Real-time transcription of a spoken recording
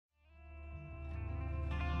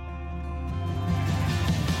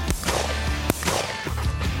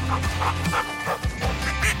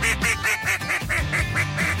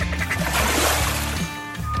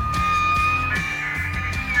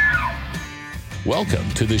Welcome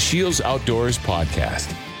to the Shields Outdoors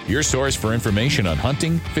Podcast, your source for information on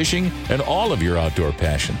hunting, fishing, and all of your outdoor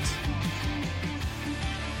passions.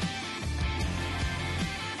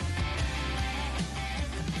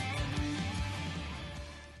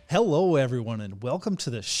 Hello, everyone, and welcome to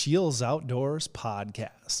the Shields Outdoors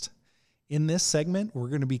Podcast. In this segment, we're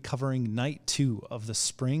going to be covering night 2 of the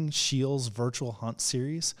Spring Shields Virtual Hunt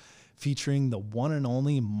Series, featuring the one and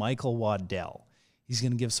only Michael Waddell. He's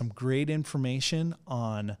going to give some great information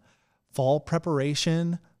on fall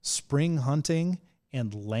preparation, spring hunting,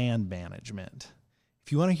 and land management.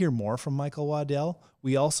 If you want to hear more from Michael Waddell,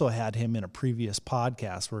 we also had him in a previous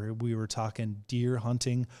podcast where we were talking deer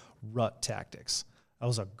hunting rut tactics. That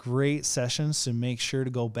was a great session, so make sure to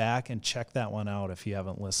go back and check that one out if you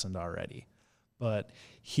haven't listened already. But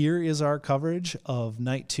here is our coverage of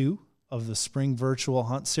night 2 of the Spring Virtual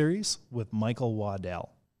Hunt Series with Michael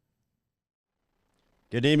Waddell.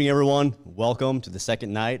 Good evening, everyone. Welcome to the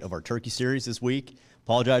second night of our turkey series this week.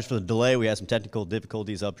 Apologize for the delay. We had some technical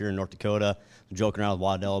difficulties up here in North Dakota. I'm joking around with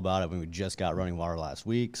Waddell about it when we just got running water last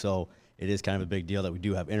week, so it is kind of a big deal that we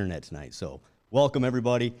do have internet tonight. So welcome,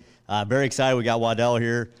 everybody. Very excited we got Waddell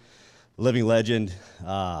here, living legend.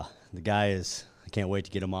 The guy is, I can't wait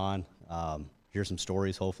to get him on. Hear some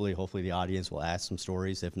stories, hopefully. Hopefully the audience will ask some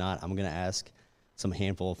stories. If not, I'm going to ask some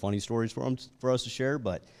handful of funny stories for us to share,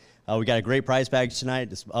 but we got a great prize package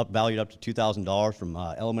tonight. It's valued up to $2,000 from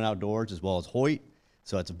Element Outdoors as well as Hoyt.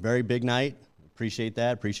 So it's a very big night. Appreciate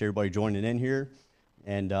that. Appreciate everybody joining in here.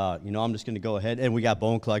 And, I'm just going to go ahead. And we got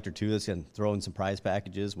Bone Collector, too, that's going to throw in some prize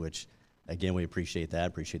packages, which, again, we appreciate that.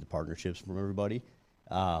 Appreciate the partnerships from everybody.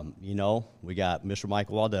 We got Mr.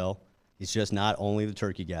 Michael Waddell. He's just not only the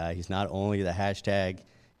turkey guy. He's not only the hashtag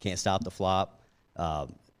can't stop the flop.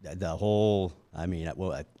 The whole,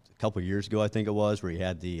 a couple of years ago, I think it was, where he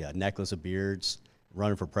had the necklace of beards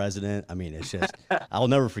running for president. It's just, I'll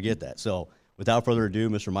never forget that. So without further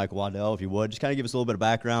ado, Mr. Michael Waddell, if you would, just kind of give us a little bit of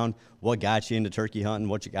background, what got you into turkey hunting,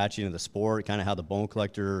 what got you into the sport, kind of how the Bone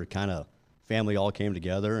Collector kind of family all came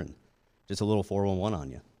together, and just a little 411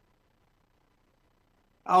 on you.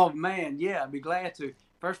 Oh, man, yeah, I'd be glad to.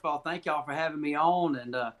 First of all, thank y'all for having me on,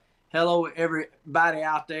 and hello, everybody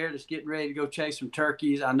out there that's getting ready to go chase some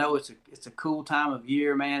turkeys. I know it's a cool time of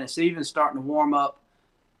year, man. It's even starting to warm up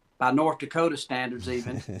by North Dakota standards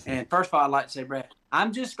even. And first of all, I'd like to say, Brad,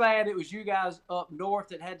 I'm just glad it was you guys up north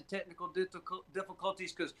that had the technical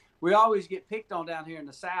difficulties, because we always get picked on down here in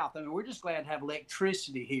the South. We're just glad to have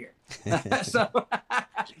electricity here.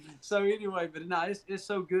 So anyway, but no, it's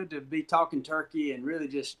so good to be talking turkey and really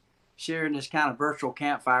just sharing this kind of virtual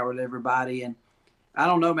campfire with everybody. And I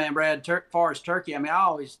don't know, man, Brad, as far as turkey, I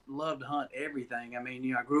always loved to hunt everything.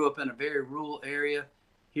 I grew up in a very rural area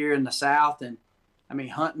here in the South, and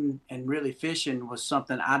hunting and really fishing was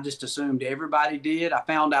something I just assumed everybody did. I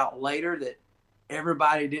found out later that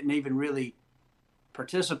everybody didn't even really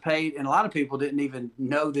participate, and a lot of people didn't even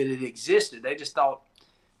know that it existed. They just thought,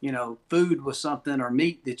 food was something, or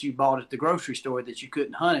meat that you bought at the grocery store, that you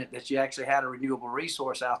couldn't hunt it, that you actually had a renewable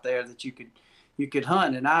resource out there that you could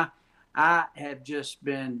hunt. And I have just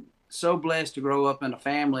been so blessed to grow up in a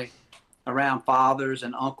family around fathers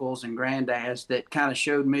and uncles and granddads that kind of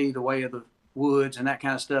showed me the way of the woods and that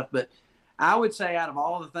kind of stuff. But I would say out of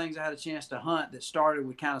all the things I had a chance to hunt, that started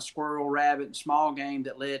with kind of squirrel, rabbit, and small game,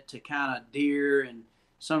 that led to kind of deer and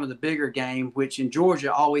some of the bigger game, which in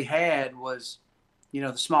Georgia all we had was,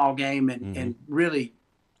 the small game, and really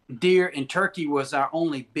deer and turkey was our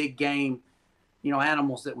only big game,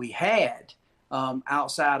 animals that we had.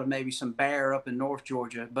 Outside of maybe some bear up in North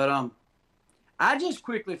Georgia. But I just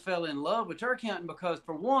quickly fell in love with turkey hunting because,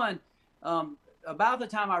 for one, about the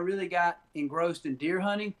time I really got engrossed in deer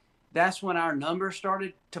hunting, that's when our numbers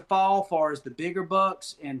started to fall as far as the bigger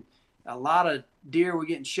bucks, and a lot of deer were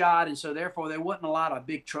getting shot, and so therefore there wasn't a lot of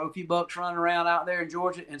big trophy bucks running around out there in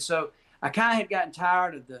Georgia. And so I kind of had gotten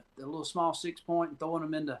tired of the little small 6-point and throwing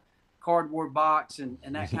them in the cardboard box and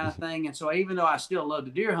that kind of thing. And so even though I still love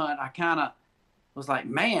to deer hunt, I kind of was like,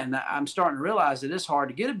 man, I'm starting to realize that it's hard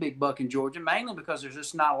to get a big buck in Georgia, mainly because there's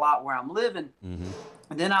just not a lot where I'm living.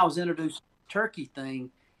 And then I was introduced to the turkey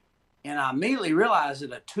thing, and I immediately realized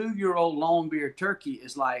that a 2-year-old long-beard turkey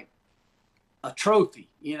is like a trophy,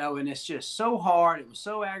 and it's just so hard. It was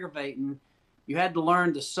so aggravating. You had to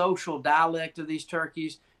learn the social dialect of these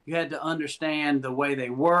turkeys. You had to understand the way they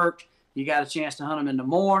worked. You got a chance to hunt them in the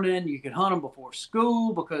morning. You could hunt them before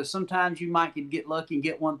school, because sometimes you might get lucky and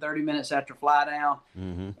get one 30 minutes after fly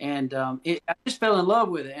down. And I just fell in love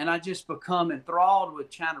with it, and I just become enthralled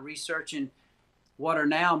with kind of researching what are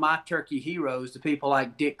now my turkey heroes, the people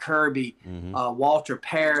like Dick Kirby, Walter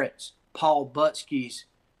Parrott's, Paul Butski's,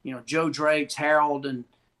 Joe Drake's Harold,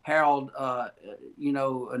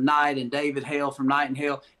 Knight, and David Hale from Knight and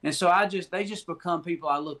Hale. And so they just become people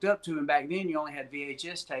I looked up to. And back then you only had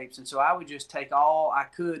VHS tapes. And so I would just take all I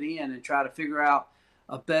could in and try to figure out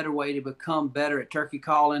a better way to become better at turkey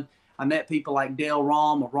calling. I met people like Dale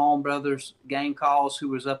Rahm of Rahm Brothers Game Calls, who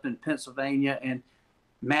was up in Pennsylvania, and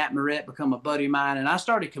Matt Moret become a buddy of mine. And I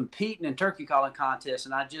started competing in turkey calling contests,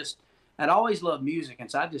 and I'd always loved music. And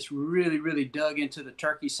so I just really, really dug into the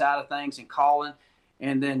turkey side of things and calling.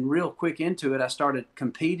 And then real quick into it, I started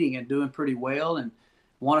competing and doing pretty well and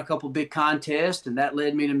won a couple big contests. And that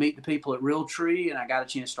led me to meet the people at Realtree. And I got a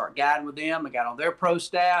chance to start guiding with them. I got on their pro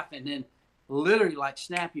staff. And then literally like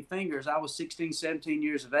snap your fingers, I was 16, 17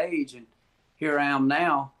 years of age. And here I am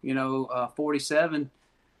now, 47.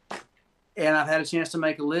 And I've had a chance to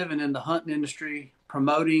make a living in the hunting industry,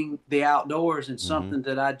 promoting the outdoors, and something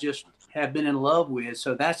that I just have been in love with.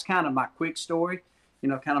 So that's kind of my quick story.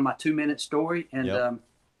 Kind of my 2-minute story. And,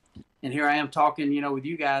 and here I am talking, with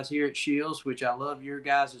you guys here at Shields, which I love your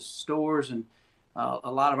guys' stores. And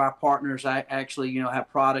a lot of our partners, I actually, have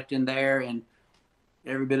product in there, and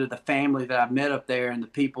every bit of the family that I've met up there and the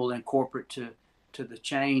people in corporate to the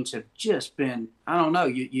chains have just been, I don't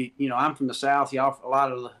know, I'm from the South. A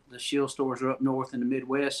lot of the Shields stores are up north in the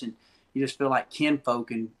Midwest, and you just feel like kinfolk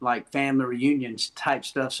and like family reunions type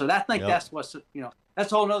stuff. So I think that's what's,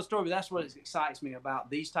 that's a whole nother story, but that's what excites me about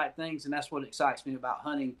these type things. And that's what excites me about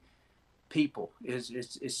hunting people is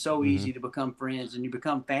it's so easy to become friends, and you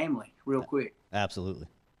become family real quick. Absolutely.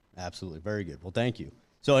 Absolutely. Very good. Well, thank you.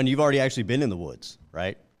 So, and you've already actually been in the woods,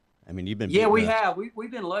 right? I mean, you've been. Yeah, we have.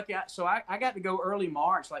 We've been lucky. So I got to go early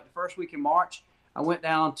March, like the first week in March. I went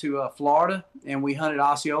down to Florida, and we hunted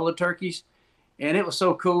Osceola turkeys. And it was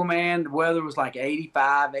so cool, man. The weather was like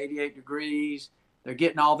 85, 88 degrees. They're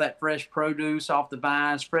getting all that fresh produce off the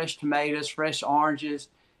vines, fresh tomatoes, fresh oranges,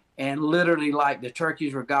 and literally like the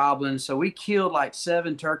turkeys were gobbling. So we killed like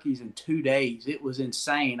 7 turkeys in 2 days. It was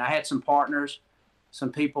insane. I had some partners,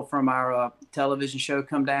 some people from our television show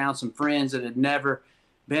come down, some friends that had never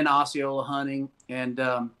been Osceola hunting, and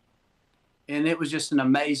it was just an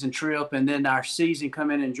amazing trip. And then our season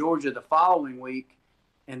come in Georgia the following week,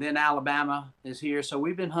 and then Alabama is here. So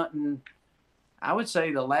we've been hunting, I would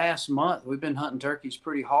say the last month, we've been hunting turkeys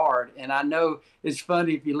pretty hard. And I know it's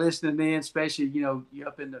funny if you're listening in, especially, you're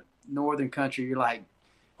up in the northern country, you're like,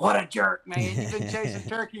 what a jerk, man. You've been chasing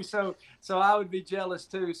turkeys. So I would be jealous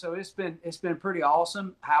too. So it's been pretty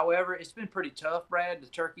awesome. However, it's been pretty tough, Brad. The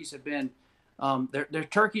turkeys have been, there are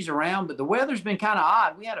turkeys around, but the weather's been kind of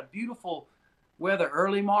odd. We had a beautiful weather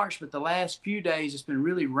early March, but the last few days it's been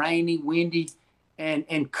really rainy, windy,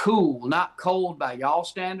 and cool. Not cold by y'all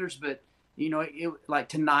standards, but like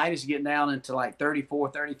tonight is getting down into like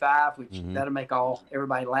 34, 35, which that'll make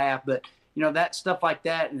everybody laugh. But that stuff like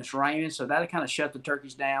that, and it's raining, so that'll kind of shut the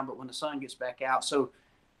turkeys down. But when the sun gets back out, so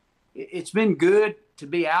it's been good to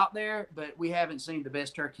be out there, but we haven't seen the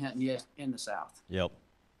best turkey hunting yet in the South. Yep.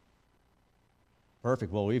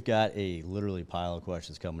 Perfect. Well, we've got a literally pile of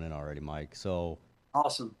questions coming in already, Mike. So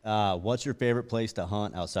awesome. What's your favorite place to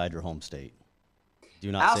hunt outside your home state?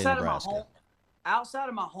 Do not say Nebraska. Outside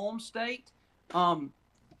of my home state, I'll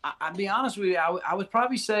be honest with you, I would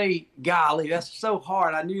probably say, golly, that's so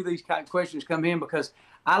hard. I knew these kind of questions come in because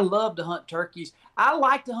I love to hunt turkeys. I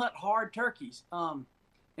like to hunt hard turkeys. And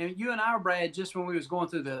you and I, Brad, just when we was going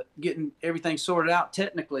through getting everything sorted out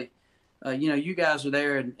technically, you guys are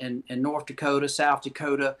there in North Dakota, South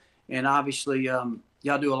Dakota, and obviously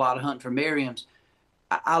y'all do a lot of hunting for Merriam's.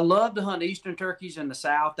 I love to hunt eastern turkeys in the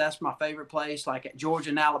South. That's my favorite place, like at Georgia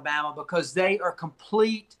and Alabama, because they are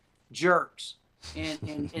complete jerks.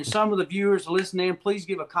 And some of the viewers listening, please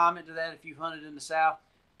give a comment to that if you've hunted in the South.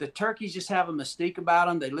 The turkeys just have a mystique about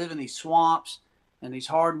them. They live in these swamps and these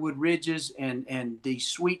hardwood ridges and these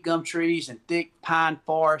sweet gum trees and thick pine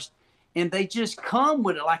forest. And they just come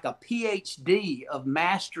with like a PhD of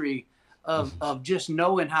mastery of just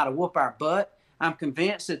knowing how to whoop our butt. I'm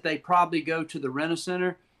convinced that they probably go to the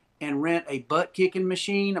rent-a-center and rent a butt-kicking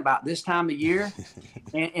machine about this time of year,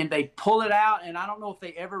 and they pull it out, and I don't know if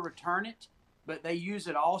they ever return it, but they use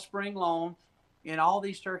it all spring long, and all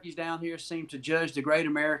these turkeys down here seem to judge the Great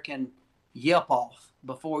American Yelp off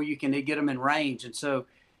before you can get them in range. And so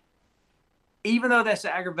even though that's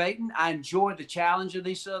aggravating, I enjoy the challenge of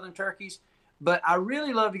these southern turkeys, but I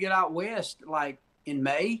really love to get out west like in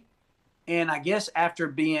May, and I guess after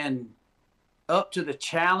being up to the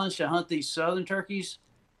challenge to hunt these southern turkeys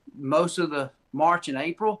most of the March and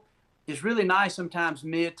April, it's really nice sometimes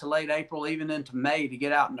mid to late April, even into May, to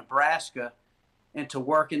get out in Nebraska and to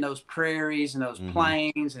work in those prairies and those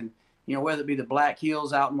plains, and whether it be the Black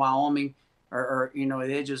Hills out in Wyoming, or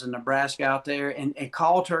the edges of Nebraska out there, and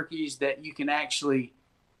call turkeys that you can actually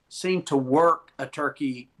seem to work a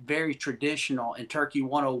turkey very traditional in Turkey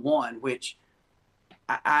 101, which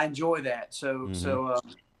I enjoy that. So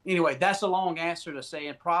anyway, that's a long answer to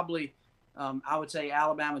saying probably I would say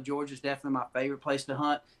Alabama, Georgia is definitely my favorite place to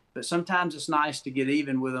hunt, but sometimes it's nice to get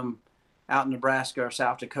even with them out in Nebraska or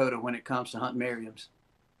South Dakota when it comes to hunting Merriam's.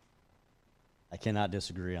 I cannot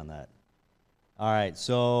disagree on that. All right,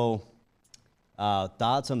 so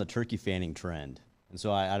thoughts on the turkey fanning trend? And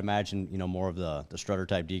so I'd imagine, more of the strutter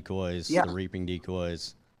type decoys, the reaping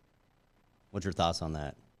decoys. What's your thoughts on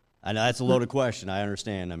that? I know that's a loaded question. I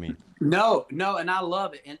understand. I mean, no, and I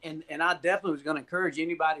love it. And I definitely was going to encourage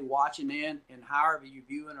anybody watching in and however you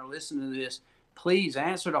viewing or listening to this, please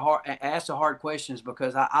ask the hard questions,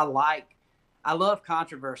 because I love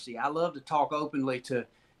controversy. I love to talk openly to,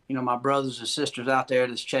 my brothers and sisters out there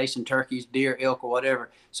that's chasing turkeys, deer, elk, or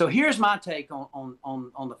whatever. So here's my take on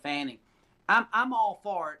the fanning. I'm all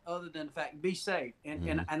for it, other than the fact, be safe.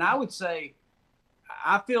 And I would say,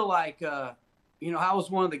 I feel like, I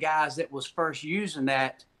was one of the guys that was first using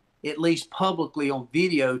that, at least publicly on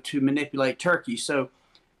video, to manipulate turkeys. So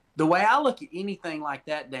the way I look at anything like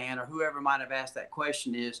that, Dan, or whoever might have asked that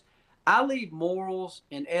question, is I leave morals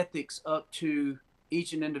and ethics up to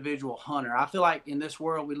each and individual hunter. I feel like in this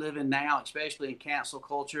world we live in now, especially in cancel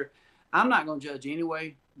culture, I'm not going to judge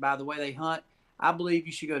anyway by the way they hunt. I believe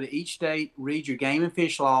you should go to each state, read your game and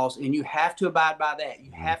fish laws, and you have to abide by that.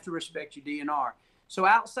 You have to respect your DNR. So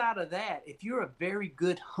outside of that, if you're a very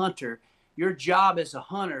good hunter, your job as a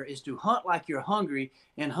hunter is to hunt like you're hungry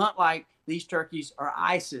and hunt like these turkeys are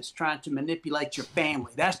ISIS trying to manipulate your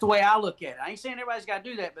family. That's the way I look at it. I ain't saying everybody's got to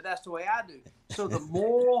do that, but that's the way I do. So the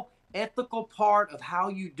moral, ethical part of how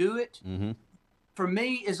you do it, for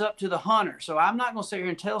me, is up to the hunter. So I'm not going to sit here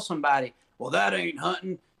and tell somebody, well, that ain't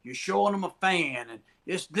hunting. You're showing them a fan, and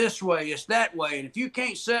it's this way, it's that way. And if you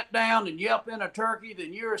can't sit down and yelp in a turkey,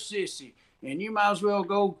 then you're a sissy. And you might as well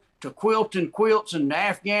go to quilting quilts and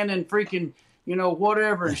Afghan and freaking,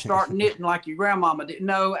 whatever, and start knitting like your grandmama did.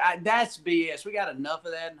 No, that's BS. We got enough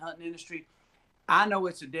of that in the hunting industry. I know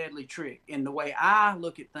it's a deadly trick. And the way I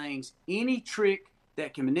look at things, any trick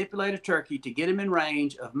that can manipulate a turkey to get him in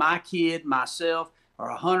range of my kid, myself, or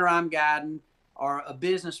a hunter I'm guiding, or a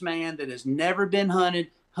businessman that has never been hunting,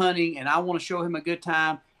 and I want to show him a good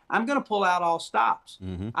time, I'm going to pull out all stops.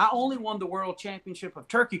 I only won the world championship of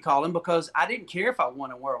turkey calling because I didn't care if I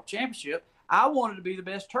won a world championship. I wanted to be the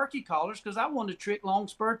best turkey callers because I wanted to trick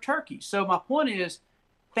long-spurred turkeys. So my point is,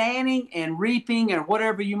 fanning and reaping and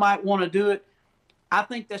whatever you might want to do it, I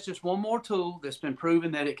think that's just one more tool that's been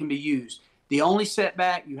proven that it can be used. The only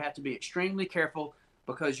setback, you have to be extremely careful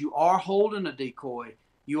because you are holding a decoy.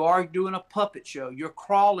 You are doing a puppet show. You're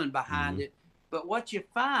crawling behind it. But what you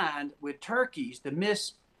find with turkeys,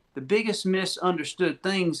 the biggest misunderstood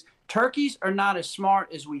things, turkeys are not as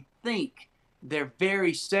smart as we think. They're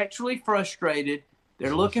very sexually frustrated.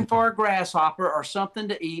 They're looking for a grasshopper or something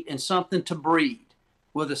to eat and something to breed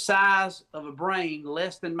with the size of a brain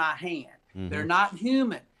less than my hand. They're not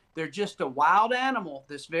human. They're just a wild animal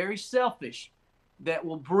that's very selfish that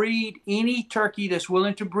will breed any turkey that's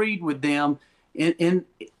willing to breed with them in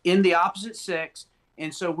the opposite sex.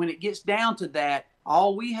 And so when it gets down to that,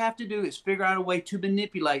 all we have to do is figure out a way to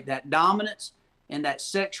manipulate that dominance and that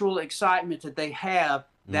sexual excitement that they have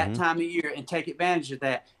that time of year and take advantage of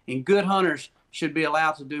that. And good hunters should be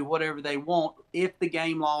allowed to do whatever they want if the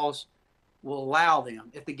game laws will allow them.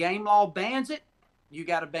 If the game law bans it, you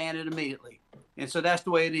got to ban it immediately. And so that's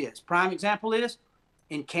the way it is. Prime example is,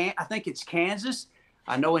 I think it's Kansas.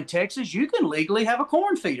 I know in Texas, you can legally have a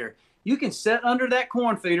corn feeder. You can sit under that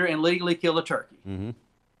corn feeder and legally kill a turkey.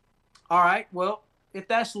 All right, well, if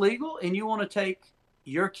that's legal and you want to take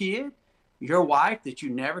your kid, your wife that you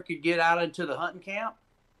never could get out into the hunting camp,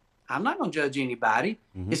 I'm not going to judge anybody.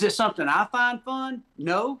 Is it something I find fun?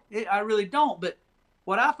 No, I really don't. But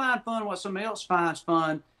what I find fun, what somebody else finds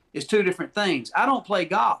fun, is two different things. I don't play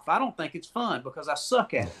golf. I don't think it's fun because I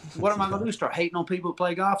suck at it. What am I going to do? Start hating on people who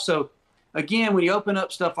play golf? So, again, when you open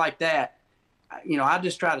up stuff like that, I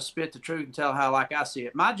just try to spit the truth and tell how like I see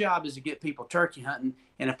it. My job is to get people turkey hunting,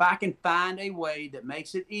 and if I can find a way that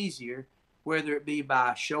makes it easier, whether it be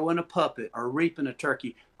by showing a puppet or reaping a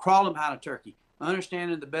turkey, crawling behind a turkey,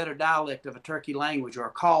 understanding the better dialect of a turkey language or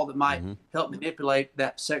a call that might help manipulate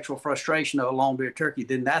that sexual frustration of a long-bearded turkey,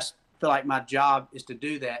 then I feel like my job is to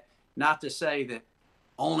do that, not to say that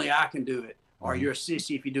only I can do it or you're a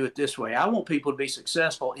sissy if you do it this way. I want people to be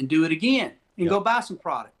successful and do it again and go buy some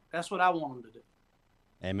product. That's what I want them to do.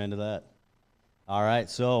 Amen to that. All right,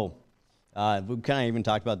 so we kind of even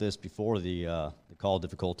talked about this before the call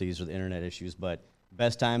difficulties or the internet issues, but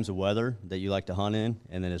best times of weather that you like to hunt in,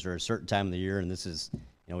 and then is there a certain time of the year? And this is,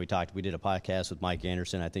 we did a podcast with Mike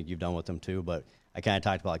Anderson. I think you've done with him too, but I kind of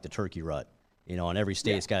talked about like the turkey rut, and every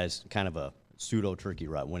state's got kind of a pseudo turkey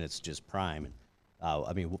rut when it's just prime.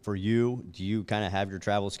 I mean, for you, do you kind of have your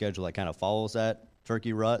travel schedule that kind of follows that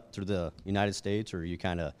turkey rut through the United States, or you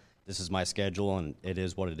kind of, this is my schedule and it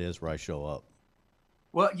is what it is where I show up?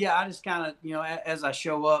 Well, yeah, I just kind of, as I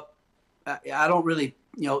show up, I don't really,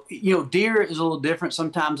 deer is a little different.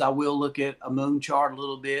 Sometimes I will look at a moon chart a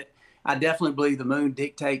little bit. I definitely believe the moon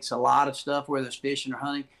dictates a lot of stuff, whether it's fishing or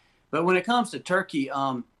hunting. But when it comes to turkey,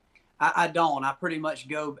 I don't. I pretty much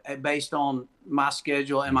go based on my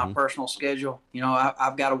schedule and my personal schedule.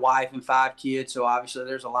 I've got a wife and 5 kids, so obviously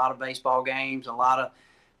there's a lot of baseball games, a lot of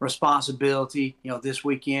responsibility. This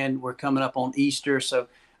weekend we're coming up on Easter, so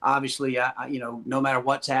obviously, no matter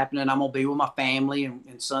what's happening, I'm gonna be with my family,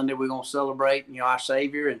 and Sunday we're gonna celebrate, our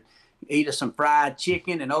Savior, and eat us some fried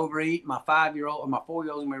chicken and overeat. My 4-year-old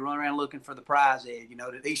gonna be running around looking for the prize egg,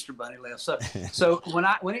 that Easter bunny left. So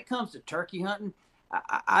when it comes to turkey hunting,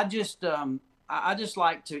 I just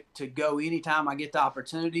like to go anytime I get the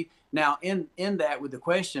opportunity. Now, in that with the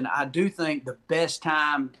question, I do think the best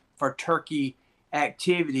time for turkey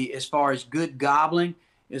activity as far as good gobbling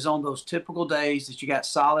is on those typical days that you got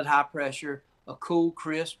solid high pressure, a cool,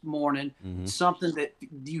 crisp morning, something that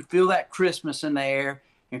you feel that crispness in the air.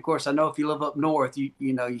 And of course, I know if you live up north,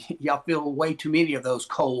 y'all feel way too many of those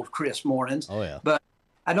cold, crisp mornings. Oh yeah. But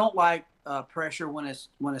I don't like pressure when it's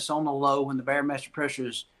on the low, when the barometric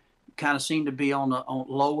pressures kind of seem to be on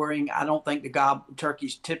lowering. I don't think the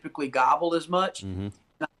turkeys typically gobble as much. And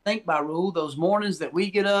I think by rule, those mornings that we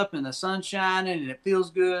get up and the sun's shining and it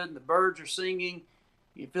feels good and the birds are singing,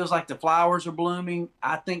 it feels like the flowers are blooming.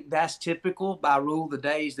 I think that's typical by rule the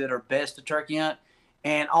days that are best to turkey hunt.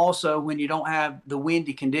 And also when you don't have the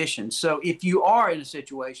windy conditions. So if you are in a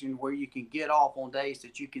situation where you can get off on days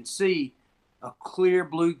that you can see a clear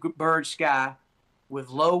blue bird sky with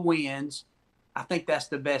low winds, I think that's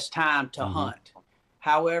the best time to hunt.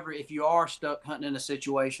 However, if you are stuck hunting in a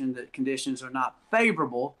situation that conditions are not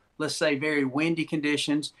favorable, let's say very windy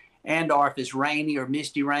conditions, or if it's rainy or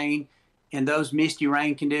misty rain, in those misty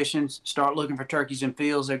rain conditions, start looking for turkeys in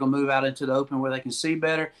fields. They're going to move out into the open where they can see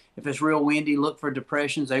better. If it's real windy, look for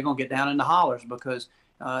depressions. They're going to get down in the hollers because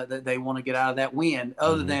they want to get out of that wind.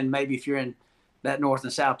 Other than maybe if you're in that North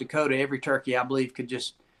and South Dakota, every turkey, I believe,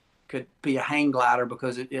 could be a hang glider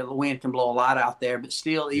because the wind can blow a lot out there. But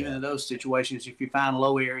still, even in those situations, if you find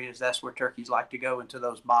low areas, that's where turkeys like to go, into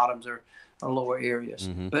those bottoms or lower areas.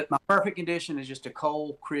 But my perfect condition is just a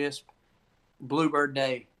cold, crisp, bluebird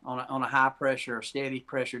day on a high pressure or steady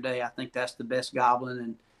pressure day. I think that's the best gobbling,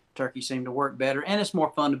 and turkeys seem to work better, and it's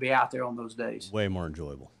more fun to be out there on those days. Way more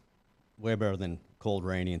enjoyable, way better than cold,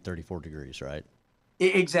 rainy, and 34 degrees, right?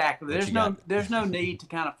 Exactly. There's no need to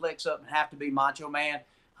kind of flex up and have to be macho man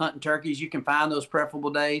hunting turkeys. You can find those preferable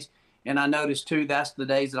days, and I noticed too that's the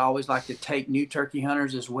days that I always like to take new turkey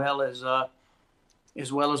hunters as well as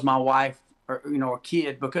my wife or a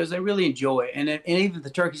kid, because they really enjoy it. And even if the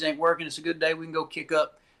turkeys ain't working, it's a good day. We can go kick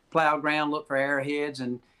up plowed ground, look for arrowheads,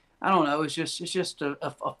 and I don't know. It's just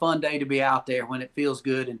a fun day to be out there when it feels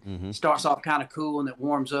good and it starts off kind of cool and it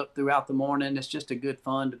warms up throughout the morning. It's just a good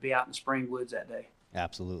fun to be out in the spring woods that day.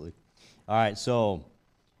 Absolutely. All right, so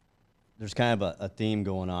there's kind of a theme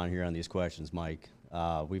going on here on these questions, Mike.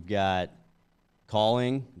 We've got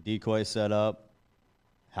calling, decoy setup,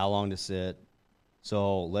 how long to sit.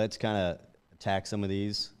 So let's kind of attack some of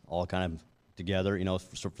these all kind of together.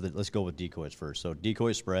 Let's go with decoys first. So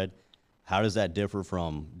decoy spread, how does that differ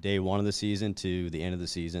from day one of the season to the end of the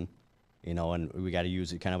season? And we got to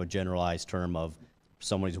use it kind of a generalized term of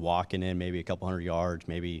somebody's walking in maybe a couple hundred yards,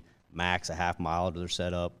 maybe max a half mile to their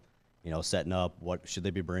setup, setting up, what should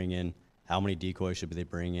they be bringing, how many decoys should they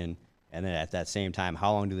bring in, and then at that same time,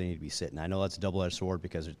 how long do they need to be sitting? I know that's a double-edged sword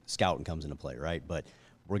because scouting comes into play, right? But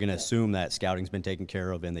we're going to assume that scouting's been taken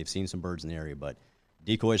care of and they've seen some birds in the area, but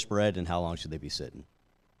decoy spread and how long should they be sitting?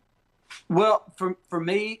 Well, for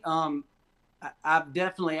me, I've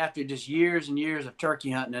definitely, after just years and years of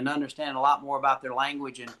turkey hunting and understanding a lot more about their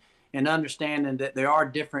language and understanding that there are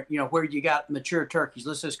different, where you got mature turkeys,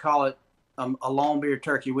 let's just call it a long-beard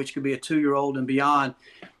turkey, which could be a 2-year-old and beyond,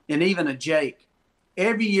 and even a Jake.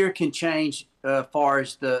 Every year can change as far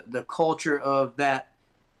as the culture of that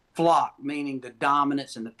flock, meaning the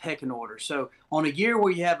dominance and the pecking order. So on a year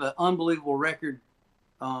where you have an unbelievable record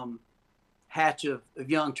hatch of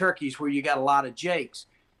young turkeys where you got a lot of Jakes,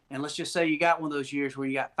 and let's just say you got one of those years where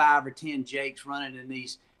you got 5 or 10 Jakes running in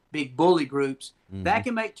these big bully groups. That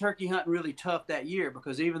can make turkey hunting really tough that year,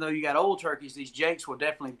 because even though you got old turkeys, these jakes will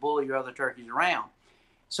definitely bully your other turkeys around.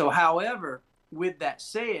 So, however, with that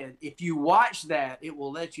said, if you watch that, it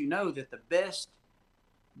will let you know that the best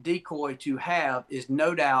decoy to have is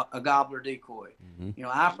no doubt a gobbler decoy. You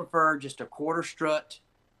know, I prefer just a quarter strut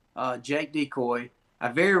jake decoy. I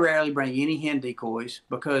very rarely bring any hen decoys,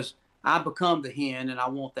 because I become the hen and I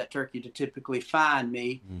want that turkey to typically find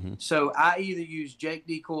me. So I either use jake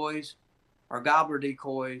decoys or gobbler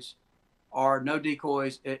decoys, or no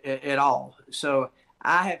decoys at all. So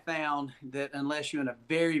I have found that unless you're in a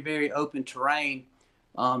very, very open terrain,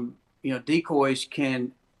 you know, decoys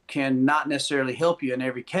can not necessarily help you in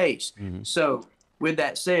every case. So with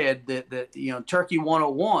that said, that you know, Turkey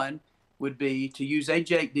 101 would be to use a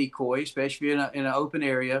jake decoy, especially in an open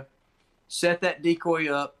area. Set that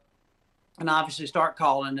decoy up, and obviously start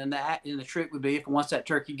calling. And the trick would be, if once that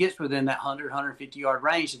turkey gets within that 150 yard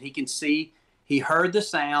range, that he can see, he heard the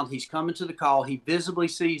sound, he's coming to the call, he visibly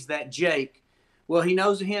sees that jake. Well, he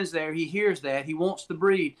knows the hen's there, he hears that, he wants to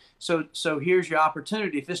breed. So here's your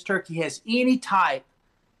opportunity. If this turkey has any type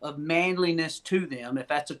of manliness to them, if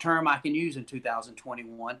that's a term I can use in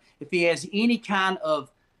 2021, if he has any kind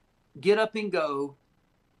of get up and go,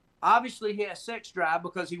 obviously he has sex drive,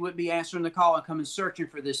 because he wouldn't be answering the call and coming searching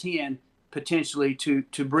for this hen potentially to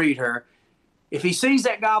breed her. If he sees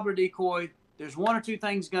that gobbler decoy, there's one or two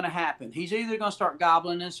things going to happen. He's either going to start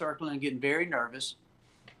gobbling and circling and getting very nervous,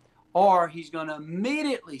 or he's going to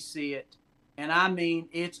immediately see it, and I mean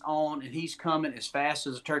it's on, and he's coming as fast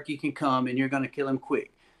as a turkey can come, and you're going to kill him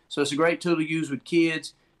quick. So it's a great tool to use with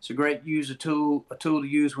kids. It's a great tool to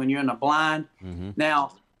use when you're in a blind.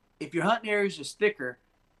 Now, if your hunting areas is thicker,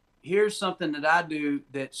 here's something that I do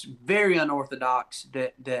that's very unorthodox,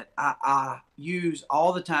 that I use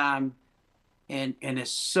all the time, and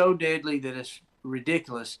it's so deadly that it's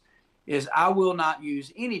ridiculous, is I will not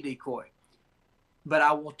use any decoy, but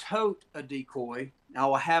I will tote a decoy. I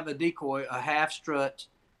will have a decoy, a half strut,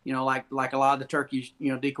 you know, like a lot of the turkeys,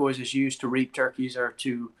 you know, decoys is used to reap turkeys, or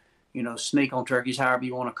to, you know, sneak on turkeys, however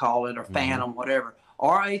you want to call it, or fan them, whatever,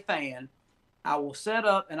 or a fan. I will set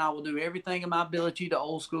up and I will do everything in my ability to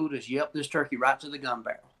old school, just yelp this turkey right to the gun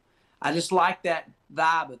barrel. I just like that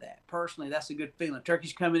vibe of that. Personally, that's a good feeling.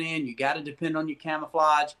 Turkey's coming in, you got to depend on your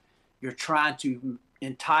camouflage. You're trying to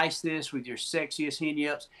entice this with your sexiest hen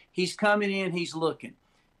yelps. He's coming in, he's looking.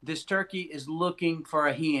 This turkey is looking for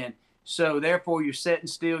a hen. So therefore, you're sitting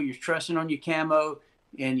still, you're trusting on your camo,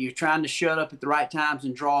 and you're trying to shut up at the right times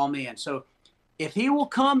and draw him in. So if he will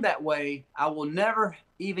come that way, I will never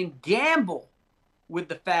even gamble with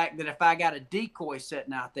the fact that if I got a decoy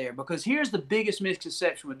sitting out there. Because here's the biggest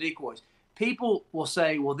misconception with decoys. People will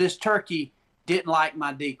say, well, this turkey didn't like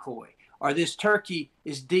my decoy, or this turkey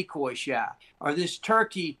is decoy shy, or this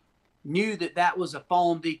turkey knew that was a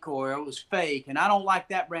foam decoy, or it was fake, and I don't like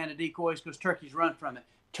that brand of decoys because turkeys run from it.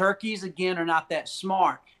 Turkeys, again, are not that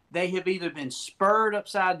smart. They have either been spurred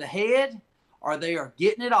upside the head, or they are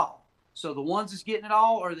getting it all. So the ones that's getting it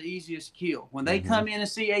all are the easiest to kill. When they come in and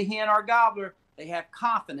see a hen or a gobbler, they have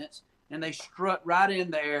confidence, and they strut right in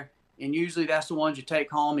there, and usually that's the ones you take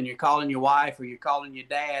home, and you're calling your wife or you're calling your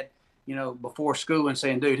dad, you know, before school, and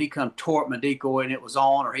saying, dude, he come tore up my decoy and it was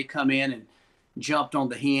on, or he come in and jumped on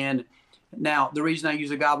the hen. Now, the reason I use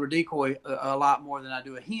a gobbler decoy a lot more than I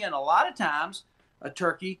do a hen, a lot of times a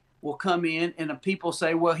turkey will come in and people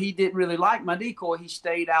say, well, he didn't really like my decoy, he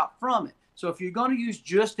stayed out from it. So if you're going to use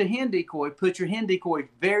just a hen decoy, put your hen decoy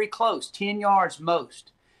very close, 10 yards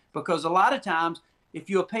most. Because a lot of times, if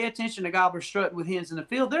you'll pay attention to gobblers strutting with hens in the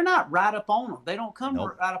field, they're not right up on them. They don't come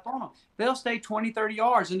right up on them. They'll stay 20, 30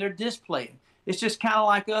 yards, and they're displaying. It's just kind of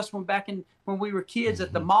like us when we were kids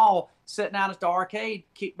at the mall, sitting out at the arcade,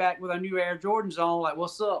 kick back with our new Air Jordans on, like,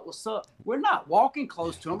 what's up, what's up? We're not walking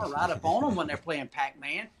close to them or right up on them when they're playing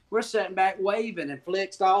Pac-Man. We're sitting back waving and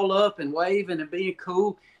flexed all up and waving and being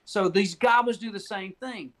cool. So these gobblers do the same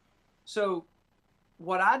thing. So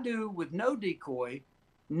what I do with no decoy,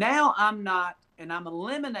 now I'm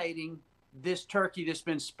eliminating this turkey that's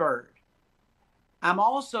been spurred. I'm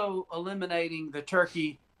also eliminating the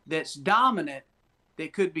turkey that's dominant,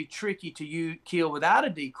 that could be tricky to kill without a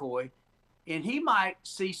decoy. And he might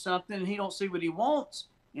see something and he don't see what he wants.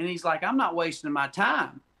 And he's like, I'm not wasting my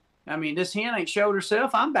time. I mean, this hen ain't showed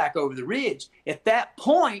herself. I'm back over the ridge. At that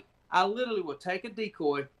point, I literally will take a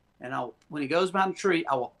decoy, and when he goes behind the tree,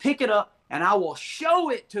 I will pick it up and I will show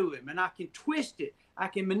it to him, and I can twist it. I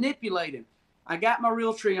can manipulate him. I got my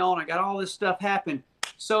reel tree on. I got all this stuff happen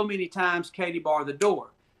so many times, Katie bar the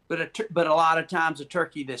door. But a lot of times a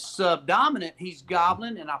turkey that's subdominant, he's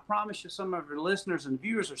gobbling, and I promise you some of your listeners and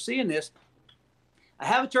viewers are seeing this. I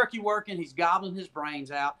have a turkey working. He's gobbling his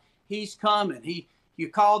brains out. He's coming. You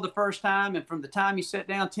called the first time, and from the time you sit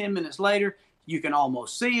down 10 minutes later, you can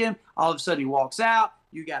almost see him. All of a sudden, he walks out.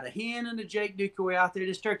 You got a hen and a Jake decoy out there.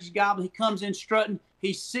 This turkey's gobbling. He comes in strutting.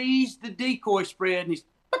 He sees the decoy spread, and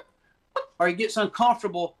he gets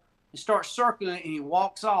uncomfortable and starts circling it, and he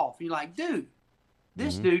walks off. And you're like, dude,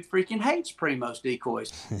 this dude freaking hates Primos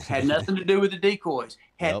decoys. Had nothing to do with the decoys.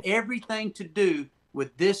 Had everything to do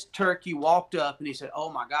with this turkey walked up, and he said, oh,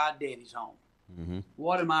 my God, Daddy's home.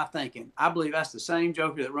 What am I thinking? I believe that's the same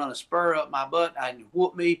joker that run a spur up my butt and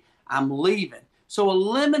whoop me. I'm leaving. So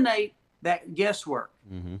eliminate that guesswork.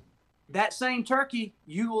 That same turkey,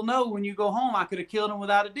 you will know when you go home, I could have killed him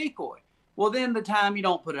without a decoy. Well, then the time you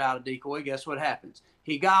don't put it out a decoy, guess what happens?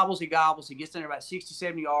 He gobbles. He gets in there about 60,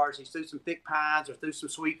 70 yards. He's through some thick pines or through some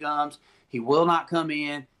sweet gums. He will not come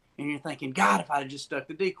in. And you're thinking, God, if I had just stuck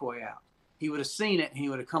the decoy out, he would have seen it and he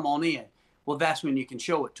would have come on in. Well, that's when you can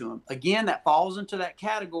show it to him. Again, that falls into that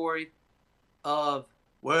category of,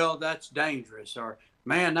 well, that's dangerous, or,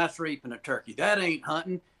 man, that's reaping a turkey. That ain't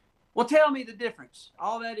hunting. Well, tell me the difference.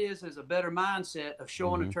 All that is a better mindset of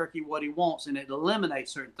showing a turkey what he wants, and it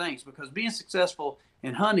eliminates certain things, because being successful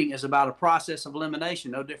in hunting is about a process of elimination,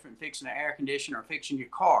 no different than fixing an air conditioner or fixing your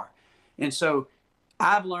car. And so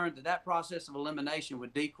I've learned that process of elimination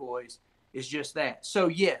with decoys is just that. So,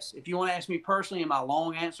 yes, if you want to ask me personally in my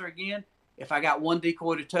long answer again, if I got one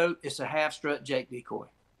decoy to tote, it's a half strut Jake decoy.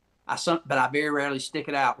 But I very rarely stick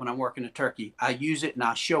it out when I'm working a turkey. I use it and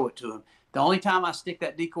I show it to him. The only time I stick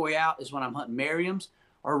that decoy out is when I'm hunting Merriams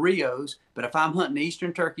or Rios. But if I'm hunting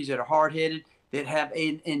eastern turkeys that are hard-headed, that have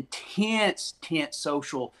an intense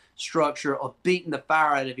social structure of beating the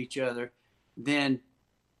fire out of each other, then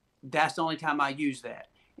that's the only time I use that.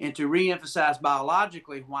 And to reemphasize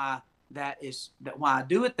biologically why I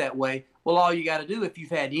do it that way, well, all you got to do, if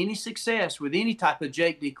you've had any success with any type of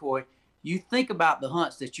Jake decoy, you think about the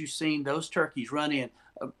hunts that you've seen those turkeys run in,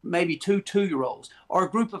 maybe 2 2-year-olds or a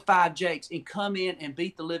group of 5 Jakes, and come in and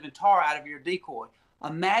beat the living tar out of your decoy.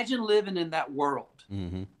 Imagine living in that world.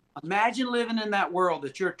 Imagine living in that world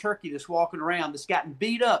that you're a turkey that's walking around that's gotten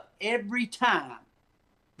beat up every time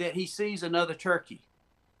that he sees another turkey.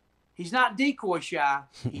 He's not decoy shy.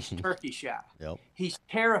 He's turkey shy. He's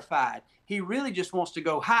terrified. He really just wants to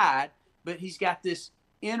go hide, but he's got this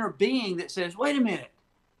inner being that says, wait a minute,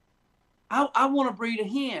 I want to breed a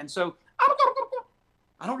hen. So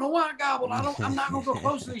I don't know why I gobbled. I'm not going to go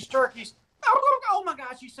close to these turkeys. Oh my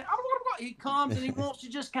gosh, he comes and he wants to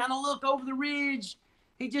just kind of look over the ridge.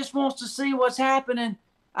 He just wants to see what's happening.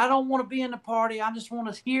 I don't want to be in the party. I just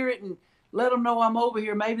want to hear it and let them know I'm over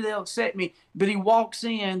here. Maybe they'll accept me. But he walks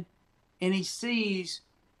in and he sees,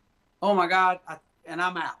 oh my God, and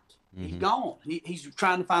I'm out. He's gone. He's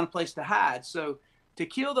trying to find a place to hide. So to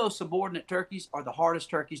kill those subordinate turkeys are the hardest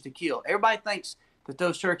turkeys to kill. Everybody thinks that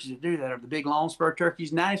those turkeys that do that are the big long spur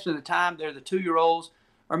turkeys. 90% of the time, they're the 2-year-olds,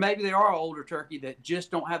 or maybe they are an older turkey that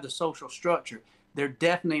just don't have the social structure. They're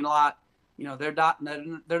definitely not,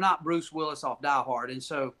 they're not Bruce Willis off Die Hard. And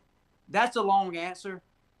so that's a long answer,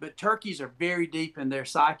 but turkeys are very deep in their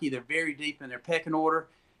psyche. They're very deep in their pecking order.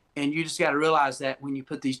 And you just got to realize that when you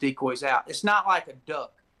put these decoys out. It's not like a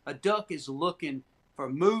duck. A duck is looking for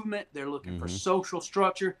movement. They're looking for social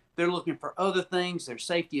structure. They're looking for other things. There's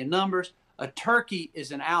safety in numbers. A turkey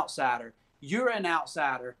is an outsider. You're an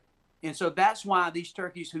outsider. And so that's why these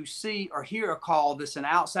turkeys who see or hear a call that's an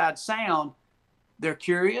outside sound, they're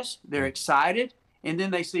curious, they're excited, and then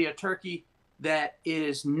they see a turkey that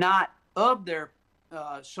is not of their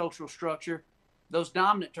social structure. Those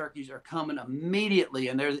dominant turkeys are coming immediately,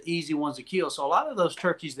 and they're the easy ones to kill. So a lot of those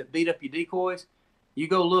turkeys that beat up your decoys, you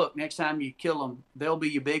go look, next time you kill them, they'll be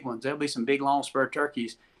your big ones. There'll be some big long spur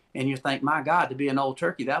turkeys. And you think, my God, to be an old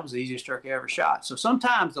turkey, that was the easiest turkey I ever shot. So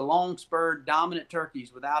sometimes the long spurred dominant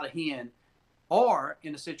turkeys without a hen, or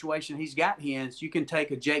in a situation he's got hens, you can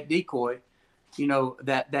take a Jake decoy,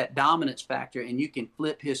 that dominance factor, and you can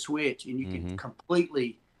flip his switch, and you can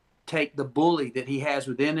completely take the bully that he has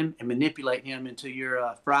within him and manipulate him into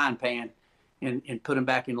your frying pan and put him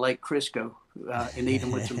back in Lake Crisco and eat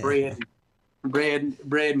him with some bread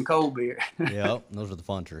and cold beer. Yep, those are the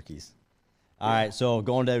fun turkeys. All right, so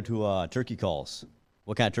going down to turkey calls.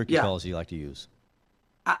 What kind of turkey calls do you like to use?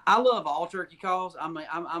 I love all turkey calls. I'm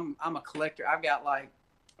a collector. I've got like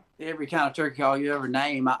every kind of turkey call you ever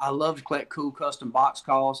name. I love to collect cool custom box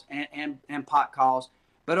calls and pot calls.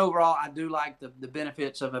 But overall, I do like the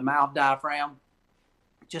benefits of a mouth diaphragm,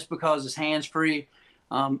 just because it's hands-free.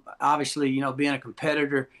 Obviously, being a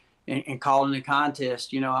competitor and calling a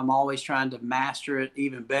contest, I'm always trying to master it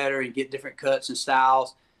even better and get different cuts and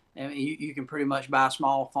styles. And you can pretty much buy a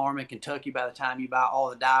small farm in Kentucky by the time you buy all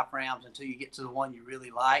the diaphragms until you get to the one you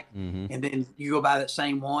really like. Mm-hmm. And then you go buy that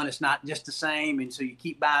same one. It's not just the same. And so you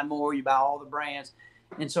keep buying more. You buy all the brands.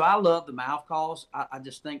 And so I love the mouth calls. I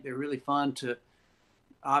just think they're really fun to,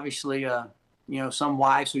 obviously, some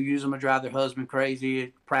wives who use them to drive their husband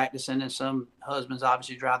crazy practicing, and some husbands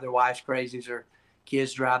obviously drive their wives crazy, or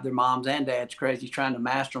kids drive their moms and dads crazy trying to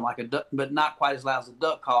master them like a duck, but not quite as loud as a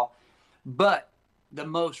duck call. But the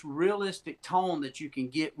most realistic tone that you can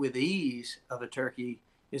get with ease of a turkey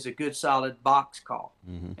is a good solid box call.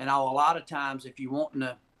 Mm-hmm. And a lot of times, if you want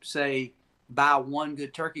to say buy one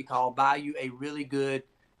good turkey call, buy you a really good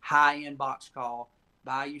high-end box call,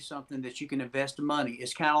 buy you something that you can invest the money.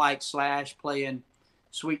 It's kind of like Slash playing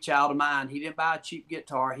Sweet Child of Mine. He didn't buy a cheap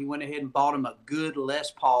guitar. He went ahead and bought him a good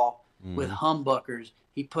Les Paul with humbuckers.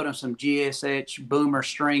 He put him some GSH boomer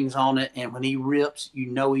strings on it, and when he rips, he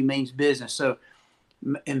means business. So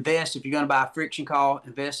invest, if you're going to buy a friction call,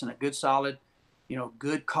 invest in a good solid,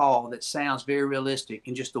 good call that sounds very realistic.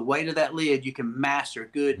 And just the weight of that lid, you can master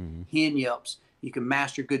good hen yelps. You can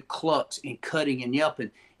master good clucks and cutting and yelping.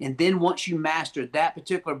 And then once you master that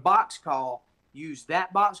particular box call, use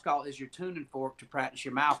that box call as your tuning fork to practice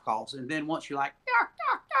your mouth calls. And then once you're like,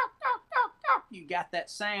 you got that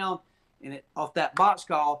sound and off that box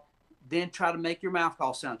call, then try to make your mouth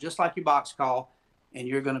call sound just like your box call, and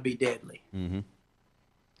you're going to be deadly. Mm-hmm.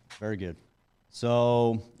 Very good.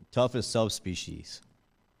 So, toughest subspecies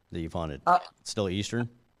that you've hunted? Still Eastern?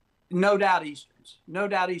 No doubt Easterns. No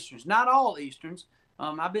doubt Easterns. Not all Easterns.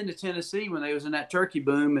 I've been to Tennessee when they was in that turkey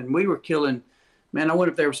boom, and we were killing, man, I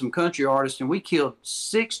wonder if there were some country artists, and we killed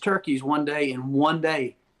 6 turkeys one day in one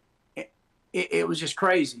day. It was just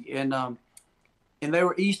crazy. And they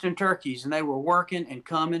were Eastern turkeys, and they were working and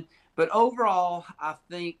coming. But overall, I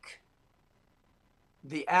think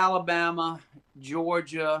the Alabama,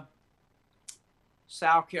 Georgia,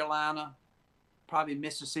 South Carolina, probably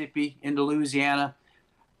Mississippi into Louisiana,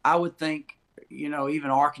 I would think, even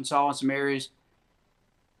Arkansas in some areas.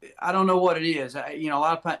 I don't know what it is. A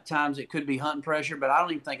lot of times it could be hunting pressure, but I don't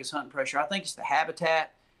even think it's hunting pressure. I think it's the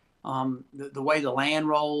habitat, the way the land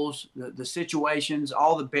rolls, the situations,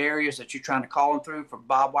 all the barriers that you're trying to call them through, from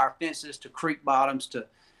barbed wire fences to creek bottoms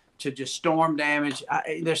to just storm damage.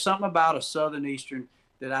 There's something about a Southern Eastern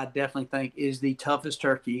that I definitely think is the toughest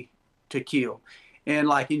turkey to kill. And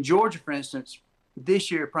like in Georgia, for instance,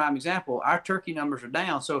 this year, prime example, our turkey numbers are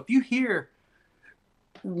down. So if you hear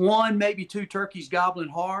 1, maybe 2 turkeys gobbling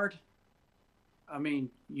hard, I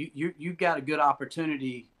mean, you've got a good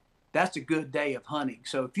opportunity. That's a good day of hunting.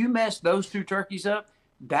 So if you mess those 2 turkeys up,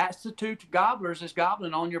 that's the 2 gobblers that's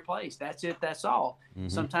gobbling on your place. That's it. That's all. Mm-hmm.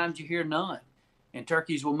 Sometimes you hear none, and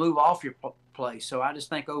turkeys will move off your place. So I just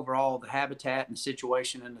think overall the habitat and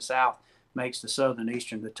situation in the South makes the Southern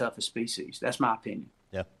Eastern the toughest species. That's my opinion.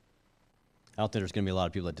 Yeah. I don't think there's going to be a lot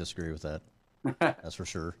of people that disagree with that. That's for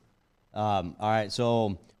sure. All right,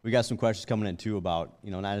 so we got some questions coming in too about,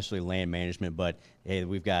 not necessarily land management, but hey,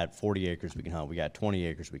 we've got 40 acres we can hunt, we got 20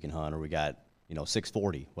 acres we can hunt, or we got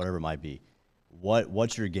 640, whatever it might be.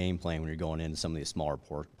 What's your game plan when you're going into some of these smaller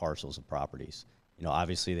parcels of properties?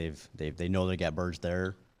 Obviously they know they got birds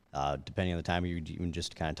there. Depending on the time, you even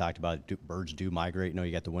just kind of talked about it, birds do migrate.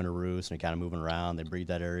 You got the winter roost and they're kind of moving around. They breed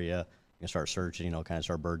that area. You can start searching. Kind of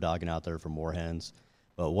start bird dogging out there for more hens.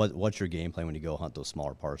 But what's your game plan when you go hunt those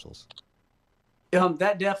smaller parcels?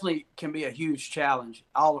 That definitely can be a huge challenge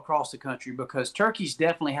all across the country, because turkeys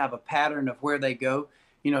definitely have a pattern of where they go.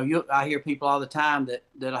 I hear people all the time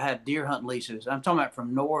that I have deer hunting leases. I'm talking about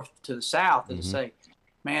from north to the south that say,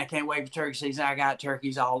 man, I can't wait for turkey season. I got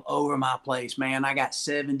turkeys all over my place, man. I my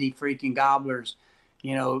 70 freaking gobblers,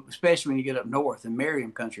 especially when you get up north in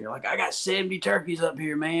Merriam country. Like, I got 70 turkeys up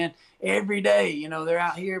here, man, every day. They're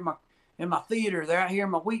out here in my theater. They're out here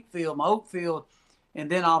in my wheat field, my oat field. And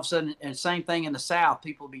then all of a sudden, and same thing in the South,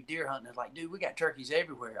 people will be deer hunting. It's like, dude, we got turkeys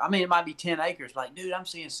everywhere. I mean, it might be 10 acres. Like, dude, I'm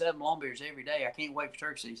seeing 7 long bears every day. I can't wait for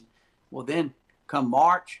turkey season. Well, then come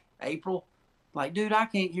March, April, like, dude, I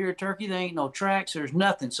can't hear a turkey. There ain't no tracks. There's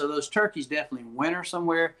nothing. So those turkeys definitely winter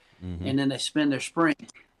somewhere, and then they spend their spring.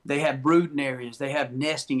 They have brooding areas. They have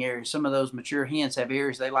nesting areas. Some of those mature hens have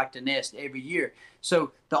areas they like to nest every year.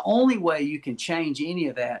 So the only way you can change any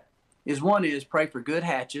of that is pray for good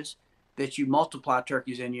hatches, that you multiply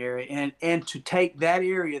turkeys in your area, and to take that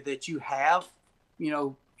area that you have,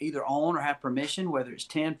 either own or have permission, whether it's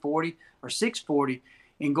 1040 or 640,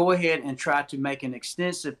 and go ahead and try to make an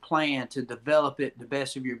extensive plan to develop it the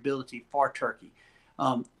best of your ability for turkey.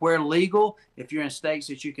 Where legal, if you're in states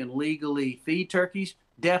that you can legally feed turkeys,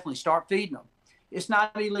 definitely start feeding them. It's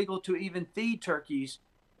not illegal to even feed turkeys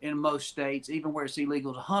in most states, even where it's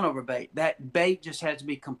illegal to hunt over bait. That bait just has to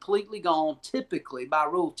be completely gone, typically by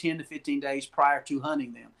rule 10 to 15 days prior to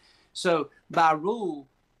hunting them. So by rule,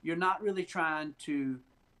 you're not really trying to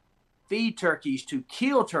feed turkeys to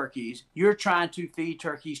kill turkeys. You're trying to feed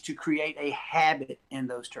turkeys to create a habit in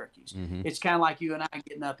those turkeys. Mm-hmm. It's kind of like you and I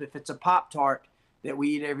getting up. If it's a Pop-Tart that we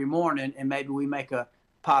eat every morning and maybe we make a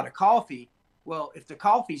pot of coffee, well, if the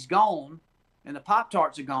coffee's gone and the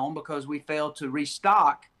Pop-Tarts are gone because we failed to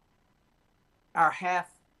restock, our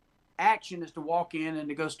half action is to walk in and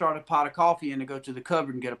to go start a pot of coffee and to go to the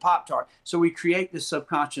cupboard and get a Pop-Tart. So we create this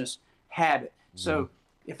subconscious habit. Mm-hmm. So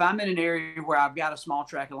if I'm in an area where I've got a small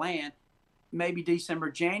tract of land, maybe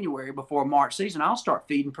December, January before March season, I'll start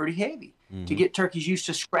feeding pretty heavy to get turkeys used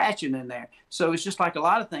to scratching in there. So it's just like a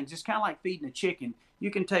lot of things. It's kind of like feeding a chicken.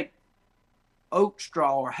 You can take oat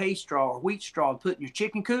straw or hay straw or wheat straw and put in your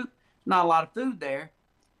chicken coop. Not a lot of food there,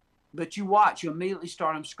 but you watch, you immediately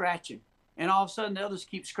start them scratching. And all of a sudden, they'll just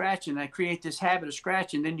keep scratching. They create this habit of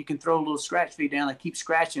scratching. Then you can throw a little scratch feed down. They keep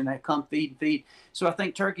scratching. They come feed and feed. So I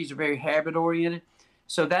think turkeys are very habit-oriented.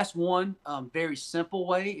 So that's one very simple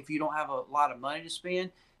way if you don't have a lot of money to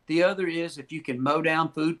spend. The other is if you can mow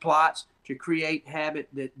down food plots to create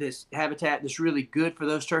this habitat that's really good for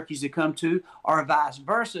those turkeys to come to, or vice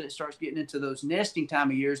versa. It starts getting into those nesting time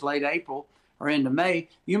of years, late April or into May.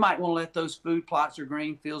 You might want to let those food plots or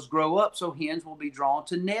green fields grow up so hens will be drawn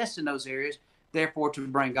to nest in those areas, therefore to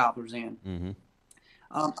bring gobblers in.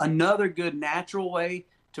 Mm-hmm. Another good natural way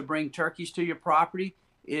to bring turkeys to your property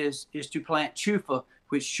is to plant chufa,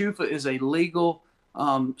 which chufa is a legal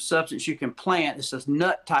substance you can plant. It's a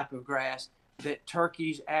nut type of grass that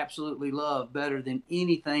turkeys absolutely love better than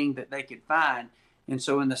anything that they could find. And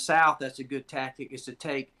so in the South, that's a good tactic, is to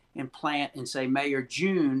take and plant in, say, May or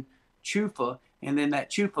June, chufa, and then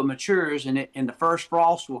that chufa matures and the first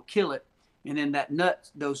frost will kill it. And then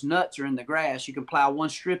those nuts are in the grass. You can plow one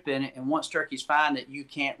strip in it, and once turkeys find it, you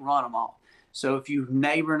can't run them off. So if you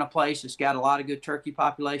neighbor in a place that's got a lot of good turkey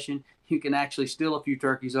population, you can actually steal a few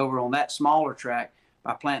turkeys over on that smaller tract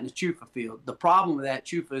by planting a chufa field. The problem with that,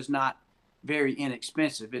 chufa is not very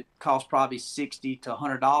inexpensive. It costs probably $60 to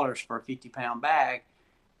 $100 for a 50-pound bag.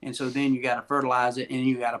 And so then you got to fertilize it and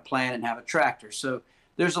you got to plant it and have a tractor. So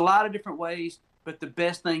there's a lot of different ways, but the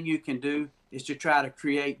best thing you can do is to try to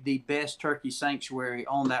create the best turkey sanctuary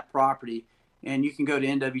on that property. And you can go to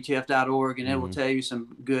nwtf.org and it will tell you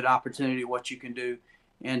some good opportunity, what you can do.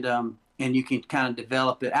 And you can kind of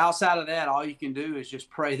develop it. Outside of that, all you can do is just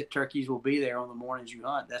pray that turkeys will be there on the mornings you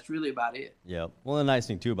hunt. That's really about it. Yeah. Well, the nice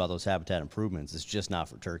thing, too, about those habitat improvements is just not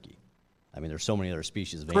for turkey. I mean, there's so many other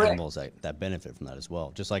species of animals that benefit from that as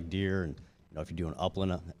well. Just like deer and, if you're doing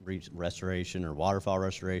upland restoration or waterfowl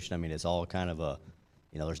restoration, I mean, it's all kind of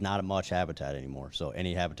there's not much habitat anymore. So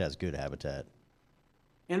any habitat is good habitat.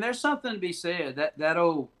 And there's something to be said. That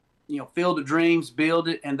old, field of dreams, build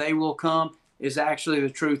it and they will come, is actually the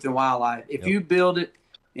truth in wildlife. If you build it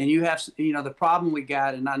and you have, the problem we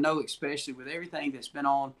got, and I know especially with everything that's been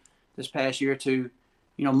on this past year or two,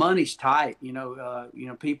 money's tight.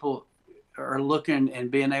 People are looking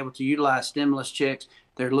and being able to utilize stimulus checks.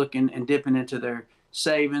 They're looking and dipping into their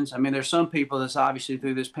savings. I mean, there's some people that's obviously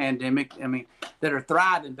through this pandemic, that are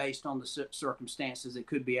thriving based on the circumstances that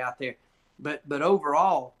could be out there. But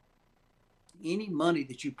overall, any money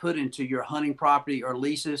that you put into your hunting property or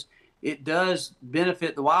leases, it does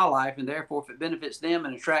benefit the wildlife, and therefore if it benefits them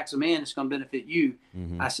and attracts them in, it's going to benefit you.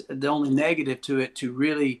 Mm-hmm. The only negative to it, to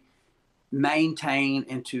really maintain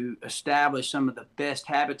and to establish some of the best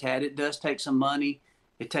habitat, it does take some money,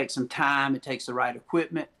 it takes some time, it takes the right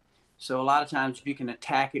equipment. So a lot of times if you can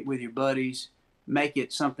attack it with your buddies, make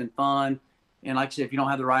it something fun. And like I said, if you don't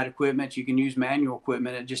have the right equipment, you can use manual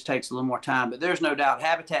equipment. It just takes a little more time. But there's no doubt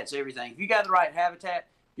habitat's everything. If you got the right habitat,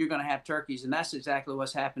 you're going to have turkeys. And that's exactly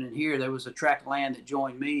what's happening here. There was a tract of land that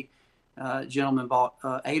joined me. A gentleman bought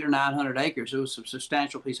 800 or 900 acres. It was a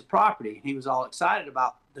substantial piece of property. He was all excited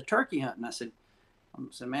about the turkey hunting. I said,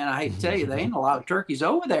 man, I hate to tell you, there ain't a lot of turkeys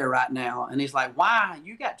over there right now. And he's like, why?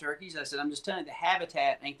 You got turkeys? I said, I'm just telling you, the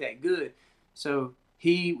habitat ain't that good. So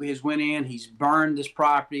he has went in, he's burned this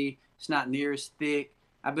property. It's not near as thick.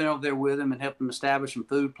 I've been over there with him and helped him establish some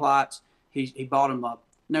food plots. He bought them up.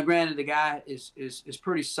 Now, granted, the guy is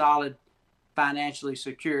pretty solid, financially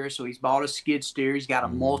secure. So he's bought a skid steer. He's got a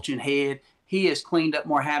mulching head. He has cleaned up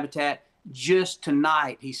more habitat. Just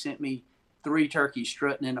tonight, he sent me 3 turkeys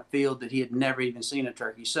strutting in a field that he had never even seen a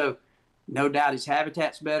turkey. So no doubt his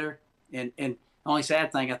habitat's better. And the only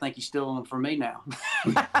sad thing, I think he's stealing them from me now.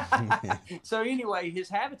 So anyway, his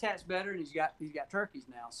habitat's better, and he's got turkeys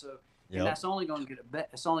now. So and that's only going to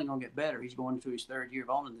get better. He's going into his 3rd year of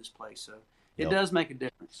owning this place. So it does make a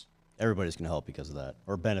difference. Everybody's going to help because of that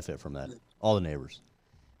or benefit from that. All the neighbors.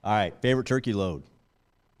 All right. Favorite turkey load?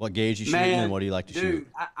 What gauge you shooting and what do you like to shoot?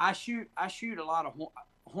 I shoot a lot of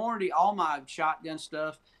Hornady. All my shotgun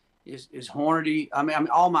stuff is Hornady. I mean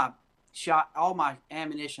all my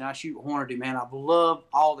ammunition I shoot Hornady, man. I've loved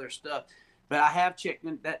all their stuff. But I have checked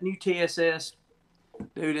that new TSS,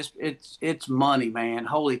 dude, it's money, man.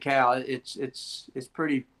 Holy cow. It's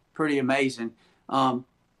pretty amazing.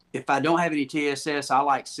 If I don't have any TSS, I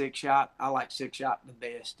like six shot. I like six shot the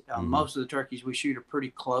best. Most of the turkeys we shoot are pretty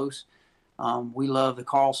close. We love the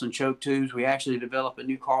Carlson choke tubes. We actually developed a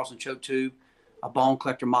new Carlson choke tube, a bone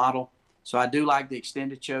collector model. So I do like the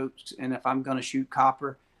extended chokes. And if I'm going to shoot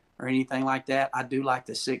copper or anything like that, I do like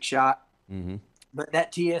the six shot. Mm-hmm. But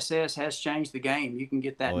that TSS has changed the game. You can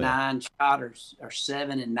get that 9 shot or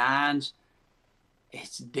 7 and 9s.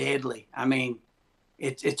 It's deadly. I mean,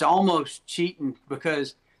 it's almost cheating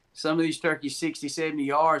because some of these turkeys 60, 70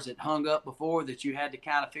 yards that hung up before that you had to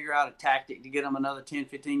kind of figure out a tactic to get them another 10,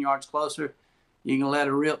 15 yards closer. You can let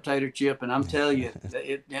a rip tater chip, and I'm telling you,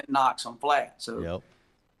 it knocks them flat. So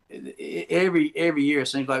every year it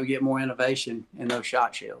seems like we get more innovation in those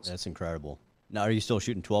shot shells. That's incredible. Now, are you still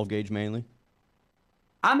shooting 12 gauge mainly?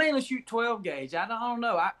 I mainly shoot 12 gauge. I don't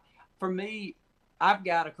know. For me, I've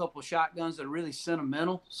got a couple of shotguns that are really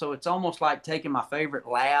sentimental. So it's almost like taking my favorite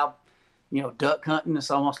lab, duck hunting.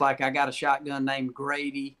 It's almost like I got a shotgun named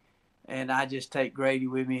Grady, and I just take Grady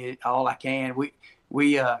with me all I can.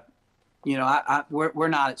 We're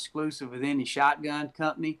not exclusive with any shotgun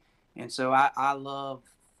company, and so I love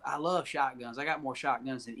shotguns. I got more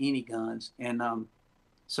shotguns than any guns, and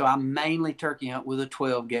so I mainly turkey hunt with a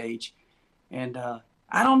 12 gauge, and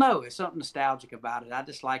I don't know. It's something nostalgic about it. I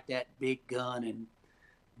just like that big gun and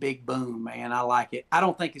big boom, man. I like it. I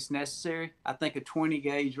don't think it's necessary. I think a 20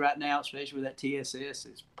 gauge right now, especially with that TSS,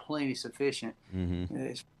 is plenty sufficient. Mm-hmm.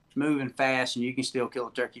 It's moving fast, and you can still kill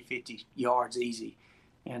a turkey 50 yards easy.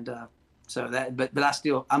 And so that, but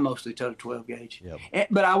I mostly tote a 12 gauge. Yep.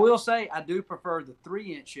 But I will say I do prefer the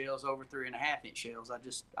 3-inch shells over 3.5-inch shells.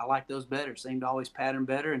 I like those better. Seem to always pattern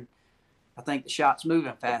better, and I think the shot's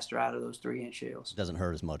moving faster out of those 3-inch shells. It doesn't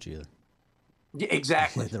hurt as much either. Yeah,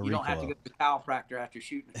 exactly. You don't have to go to the chiropractor after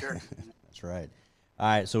shooting a turkey. That's right. All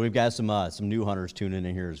right, so we've got some new hunters tuning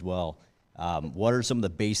in here as well. What are some of the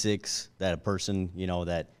basics that a person,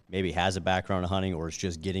 that maybe has a background in hunting or is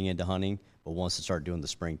just getting into hunting but wants to start doing the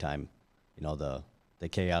springtime, the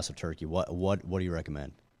chaos of turkey? What do you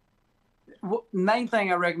recommend? Well, main thing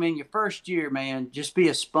I recommend your first year, man, just be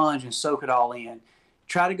a sponge and soak it all in.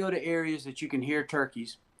 Try to go to areas that you can hear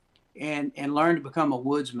turkeys and learn to become a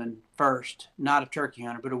woodsman first, not a turkey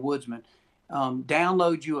hunter, but a woodsman.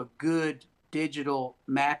 Download you a good digital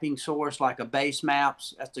mapping source like a Base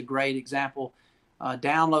Maps. That's a great example.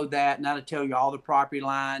 Download that, and that'll tell you all the property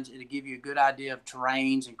lines. It'll give you a good idea of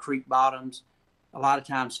terrains and creek bottoms, a lot of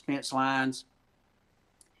times fence lines.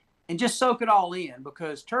 And just soak it all in,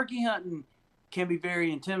 because turkey hunting can be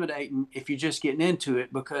very intimidating if you're just getting into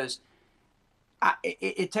it, because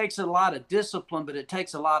it takes a lot of discipline, but it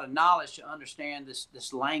takes a lot of knowledge to understand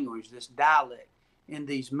this language, this dialect, and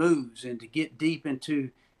these moves, and to get deep into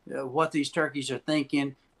what these turkeys are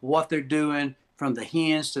thinking, what they're doing, from the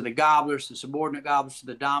hens to the gobblers, the subordinate gobblers to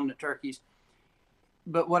the dominant turkeys.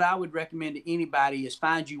 But what I would recommend to anybody is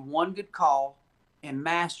find you one good call and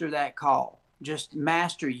master that call. Just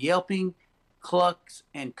master yelping, clucks,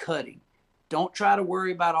 and cutting. Don't try to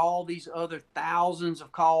worry about all these other thousands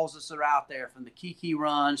of calls that are out there, from the kiki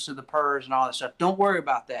runs to the purrs and all that stuff. Don't worry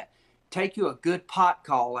about that. Take you a good pot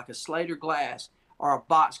call like a Slater Glass or a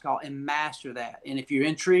box call and master that. And if you're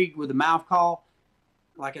intrigued with the mouth call,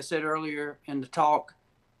 like I said earlier in the talk,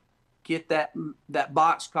 get that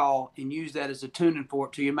box call and use that as a tuning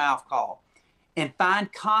fork to your mouth call. And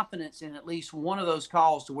find confidence in at least one of those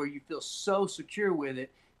calls to where you feel so secure with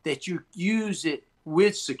it that you use it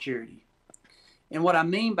with security. And what I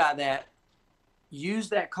mean by that, use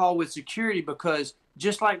that call with security, because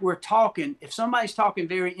just like we're talking, if somebody's talking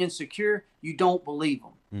very insecure, you don't believe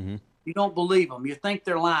them. Mm-hmm. You don't believe them. You think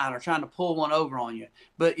they're lying or trying to pull one over on you.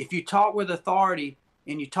 But if you talk with authority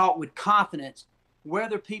and you talk with confidence,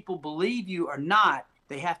 whether people believe you or not,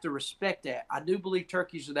 they have to respect that. I do believe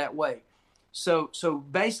turkeys are that way. So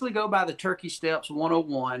basically go by the turkey steps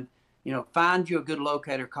 101. Find you a good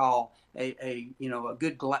locator call, a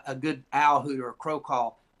good owl hoot or a crow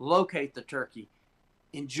call. Locate the turkey.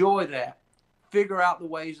 Enjoy that. Figure out the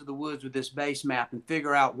ways of the woods with this base map and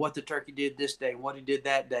figure out what the turkey did this day and what he did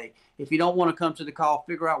that day. If you don't want to come to the call,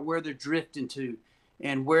 figure out where they're drifting to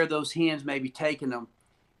and where those hens may be taking them.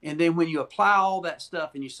 And then when you apply all that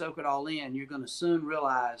stuff and you soak it all in, you're going to soon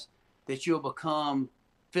realize that you'll become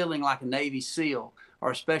feeling like a Navy SEAL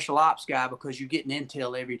or a special ops guy, because you're getting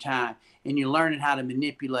intel every time and you're learning how to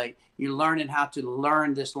manipulate. You're learning how to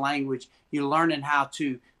learn this language. You're learning how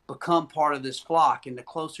to become part of this flock. And the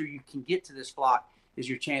closer you can get to this flock is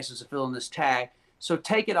your chances of filling this tag. So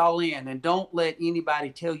take it all in and don't let anybody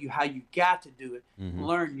tell you how you got to do it. Mm-hmm.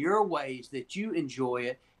 Learn your ways that you enjoy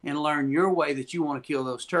it and learn your way that you want to kill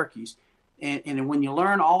those turkeys. And when you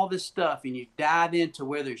learn all this stuff and you dive into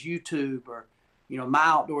whether it's YouTube or, My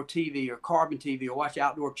Outdoor TV or Carbon TV or Watch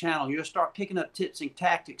Outdoor Channel, you'll start picking up tips and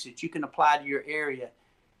tactics that you can apply to your area.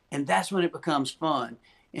 And that's when it becomes fun.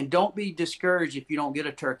 And don't be discouraged if you don't get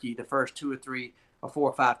a turkey the first 2 or 3 or 4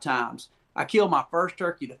 or 5 times. I killed my first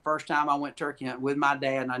turkey the first time I went turkey hunting with my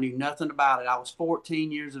dad, and I knew nothing about it. I was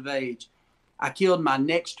 14 years of age. I killed my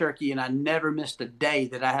next turkey, and I never missed a day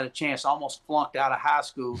that I had a chance. I almost flunked out of high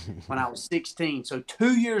school when I was 16. So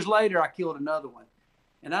 2 years later, I killed another one.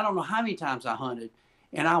 And I don't know how many times I hunted.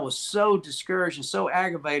 And I was so discouraged and so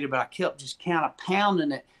aggravated, but I kept just kind of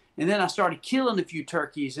pounding it. And then I started killing a few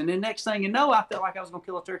turkeys. And then next thing you know, I felt like I was going to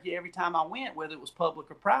kill a turkey every time I went, whether it was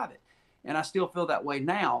public or private. And I still feel that way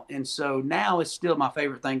now. And so now it's still my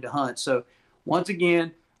favorite thing to hunt. So once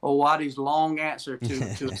again, Owadi's long answer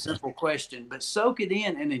to a simple question, but soak it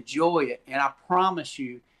in and enjoy it. And I promise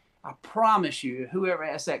you, whoever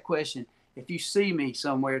asked that question, if you see me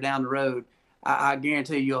somewhere down the road, I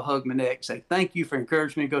guarantee you'll hug my neck and say, thank you for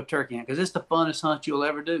encouraging me to go turkey hunting, because it's the funnest hunt you'll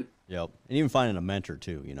ever do. Yep. And even finding a mentor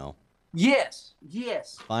too, Yes.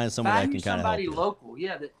 Finding someone that can kind of help you. Somebody local,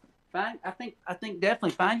 yeah. I think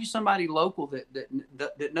definitely find you somebody local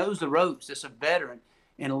that knows the ropes, that's a veteran,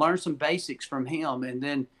 and learn some basics from him, and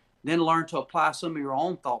then learn to apply some of your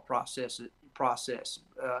own thought process,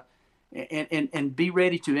 and be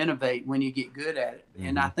ready to innovate when you get good at it. Mm-hmm.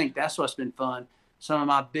 And I think that's what's been fun. Some of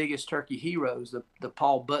my biggest turkey heroes, the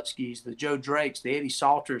Paul Butskys, the Joe Drakes, the Eddie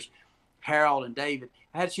Salters, Harold and David.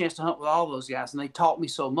 I had a chance to hunt with all those guys, and they taught me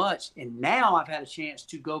so much. And now I've had a chance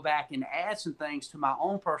to go back and add some things to my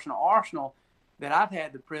own personal arsenal that I've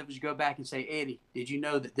had the privilege to go back and say, Eddie, did you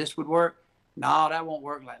know that this would work? No, that won't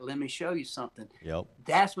work. Like, let me show you something. Yep.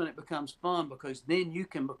 That's when it becomes fun, because then you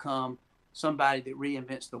can become somebody that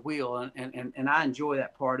reinvents the wheel. And I enjoy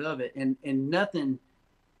that part of it. And nothing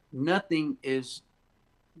is,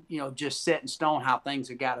 just set in stone how things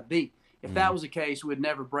have got to be. If that was the case, we'd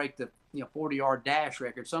never break the 40-yard dash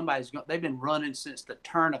record. They've been running since the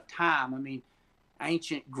turn of time. I mean,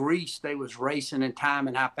 ancient Greece, they was racing and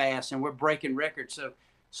timing how fast, and we're breaking records. So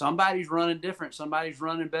somebody's running different. Somebody's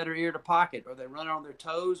running better ear to pocket, or they're running on their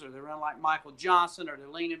toes, or they're running like Michael Johnson, or they're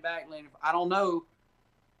leaning back. I don't know,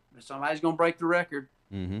 but somebody's going to break the record.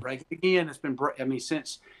 Mm-hmm. Break it again. It's been,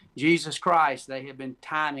 since Jesus Christ, they have been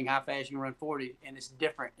timing how fast you can run 40, and it's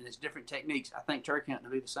different, and it's different techniques. I think turkey hunting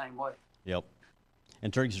will be the same way. Yep.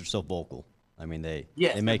 And turkeys are so vocal. I mean, they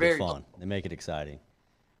make it fun. Vocal. They make it exciting.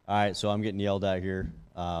 All right, so I'm getting yelled at here.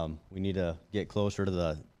 We need to get closer to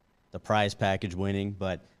the prize package winning,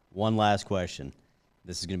 but one last question.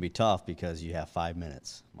 This is going to be tough because you have 5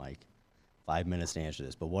 minutes, Mike. 5 minutes to answer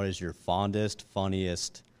this. But what is your fondest,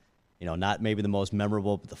 funniest, not maybe the most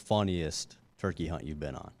memorable, but the funniest turkey hunt you've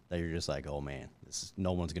been on that you're just like, oh man,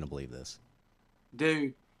 no one's going to believe this?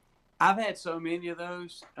 Dude, I've had so many of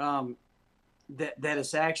those that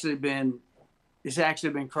it's actually been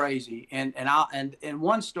crazy. And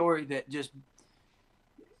one story that just,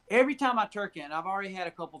 every time I turkey hunt, I've already had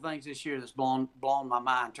a couple things this year that's blown my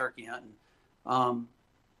mind turkey hunting,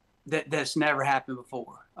 that's never happened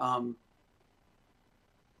before.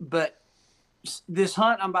 But this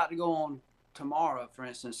hunt I'm about to go on tomorrow, for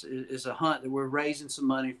instance, is a hunt that we're raising some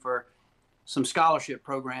money for some scholarship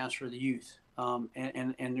programs for the youth.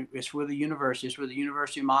 And it's with the university. It's with the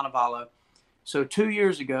University of Montevallo. So 2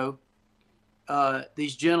 years ago,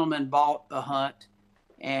 these gentlemen bought a hunt,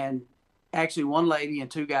 and actually one lady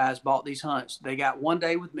and 2 guys bought these hunts. They got 1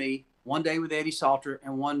 day with me, 1 day with Eddie Salter,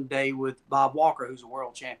 and 1 day with Bob Walker, who's a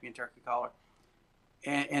world champion turkey caller.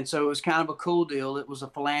 And so it was kind of a cool deal. It was a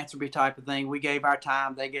philanthropy type of thing. We gave our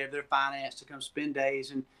time. They gave their finance to come spend days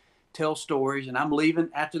and tell stories. And I'm leaving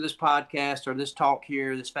after this podcast or this talk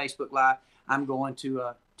here, this Facebook Live. I'm going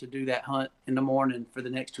to do that hunt in the morning for the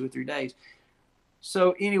next 2 or 3 days.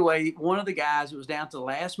 So anyway, one of the guys, it was down to the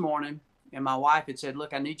last morning, and my wife had said,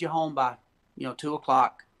 look, I need you home by, 2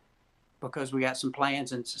 o'clock because we got some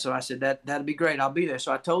plans. And so I said, that'd be great. I'll be there.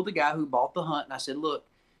 So I told the guy who bought the hunt, and I said, look,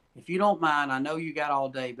 if you don't mind, I know you got all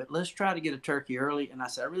day, but let's try to get a turkey early. And I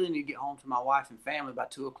said, I really need to get home to my wife and family by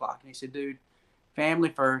 2 o'clock. And he said, dude, family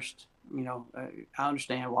first. I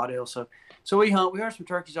understand what else. So we hunt. We heard some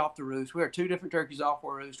turkeys off the roost. We heard 2 different turkeys off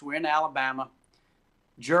our roost. We're in Alabama.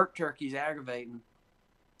 jerk turkey's aggravating.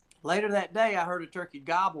 Later that day, I heard a turkey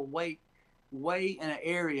gobble way in an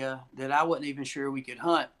area that I wasn't even sure we could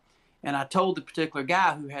hunt. And I told the particular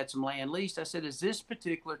guy who had some land leased, I said, is this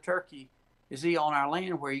particular turkey, is he on our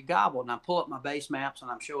land where he gobbled? And I pull up my base maps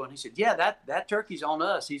and I'm showing. He said, yeah, that turkey's on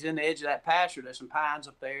us. He's in the edge of that pasture. There's some pines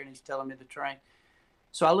up there, and he's telling me the terrain.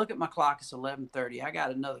 So I look at my clock. It's 11:30. I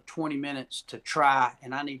got another 20 minutes to try,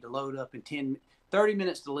 and I need to load up in 30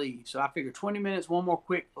 minutes to leave. So I figure 20 minutes, one more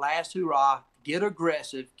quick last hurrah, get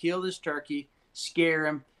aggressive, kill this turkey, scare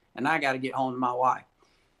him, and I got to get home to my wife.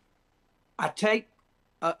 I take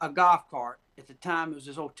a golf cart. At the time, it was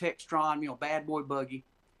this old Textron, bad boy buggy.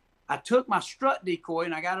 I took my strut decoy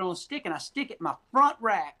and I got it on a stick, and I stick it in my front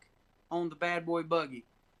rack on the bad boy buggy.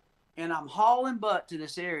 And I'm hauling butt to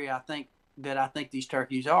this area I think these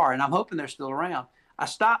turkeys are, and I'm hoping they're still around. I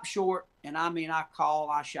stop short, and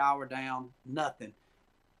I shower down, nothing.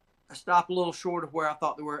 I stop a little short of where I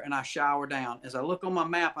thought they were, and I shower down. As I look on my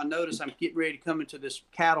map, I notice I'm getting ready to come into this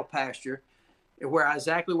cattle pasture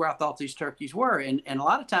exactly where I thought these turkeys were. And a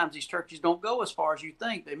lot of times these turkeys don't go as far as you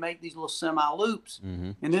think. They make these little semi-loops,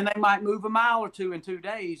 and then they might move a mile or two in 2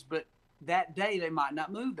 days, but that day they might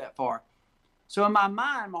not move that far. So in my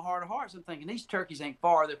mind, my heart of hearts, I'm thinking, these turkeys ain't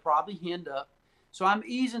far. They're probably henned up. So I'm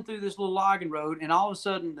easing through this little logging road, and all of a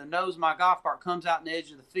sudden the nose of my golf cart comes out in the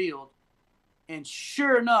edge of the field. And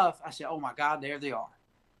sure enough, I said, oh, my God, there they are.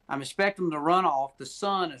 I'm expecting them to run off. The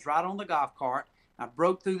sun is right on the golf cart. I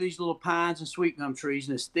broke through these little pines and sweet gum trees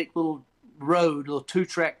in this thick little road, little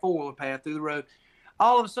 2-track 4-wheeler path through the road.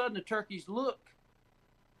 All of a sudden, the turkeys look,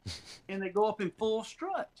 and they go up in full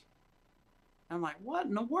strut. I'm like, what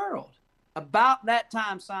in the world? About that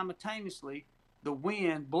time, simultaneously, the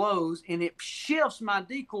wind blows, and it shifts my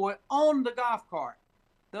decoy on the golf cart.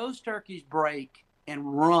 Those turkeys break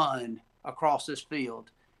and run across this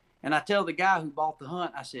field. And I tell the guy who bought the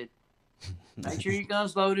hunt, I said, make sure your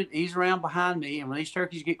gun's loaded, ease around behind me, and when these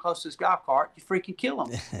turkeys get close to this golf cart, you freaking kill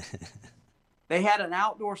them. They had an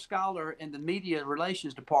outdoor scholar in the media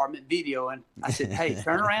relations department videoing. I said, hey,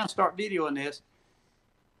 turn around, start videoing this.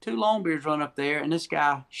 2 longbeards run up there, and this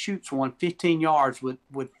guy shoots one 15 yards with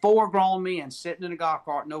 4 grown men sitting in a golf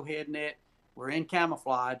cart, no head net. We're in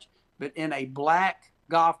camouflage, but in a black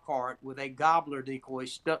golf cart with a gobbler decoy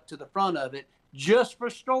stuck to the front of it just for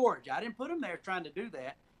storage. I didn't put him there trying to do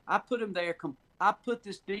that. I put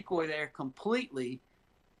this decoy there completely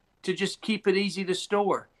to just keep it easy to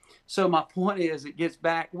store. So my point is, it gets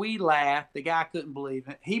back. We laughed. The guy couldn't believe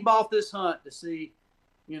it. He bought this hunt to see,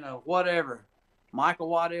 whatever. Michael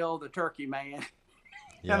Waddell, the turkey man.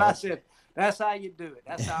 Yep. And I said, that's how you do it.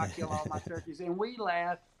 That's how I kill all my turkeys. And we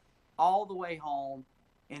laughed all the way home.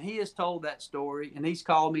 And he has told that story, and he's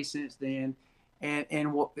called me since then.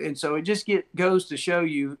 And so it just goes to show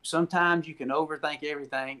you, sometimes you can overthink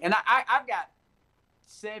everything. And I've got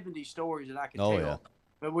 70 stories that I could tell, yeah.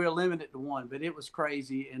 But we're limited to one. But it was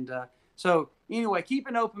crazy. And so anyway, keep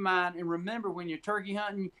an open mind. And remember, when you're turkey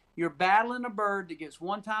hunting, you're battling a bird that gets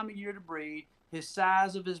one time a year to breed. His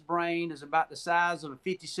size of his brain is about the size of a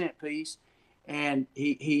 50-cent piece. And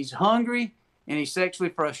he's hungry, and he's sexually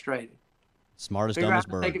frustrated. Smartest, dumbest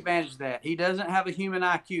bird. Take advantage of that. He doesn't have a human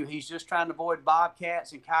IQ. He's just trying to avoid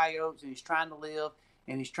bobcats and coyotes, and he's trying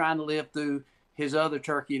to live, through his other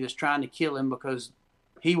turkey that's trying to kill him because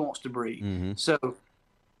he wants to breed. Mm-hmm. So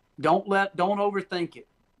don't overthink it.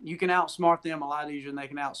 You can outsmart them a lot easier than they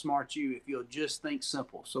can outsmart you if you'll just think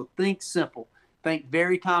simple. So think simple. Think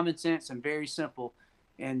very common sense and very simple,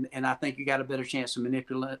 and I think you got a better chance of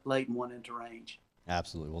manipulating one into range.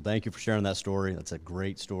 Absolutely. Well, thank you for sharing that story. That's a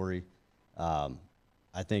great story.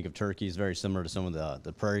 I think of turkeys very similar to some of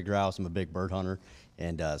the prairie grouse. I'm a big bird hunter,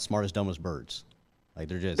 and smartest, dumbest birds. Like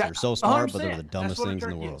they're so smart, 100%. But they're the dumbest things in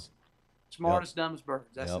the world. Smartest, dumbest birds.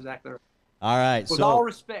 That's exactly right. All right. With all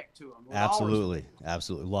respect to them. Absolutely.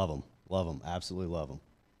 Absolutely. Love them. Absolutely love them.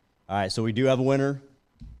 All right. So we do have a winner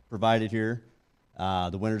provided here.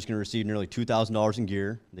 The winner's going to receive nearly $2,000 in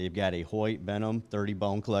gear. They've got a Hoyt Venom 30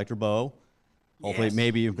 bone collector bow. Hopefully, yes.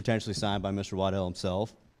 Maybe even potentially signed by Mr. Waddell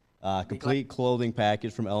himself. Complete clothing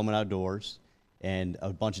package from Element Outdoors, and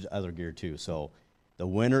a bunch of other gear too. So the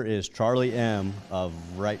winner is Charlie M. of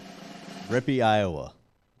Rippey, Iowa.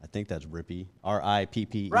 I think that's Rippey,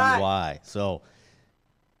 Rippey. Right. So,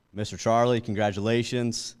 Mr. Charlie,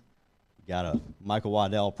 congratulations. You got a Michael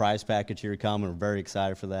Waddell prize package here coming. We're very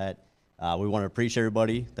excited for that. We want to appreciate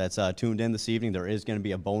everybody that's tuned in this evening. There is going to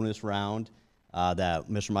be a bonus round that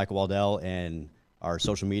Mr. Michael Waddell and our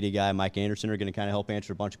social media guy, Mike Anderson, are going to kind of help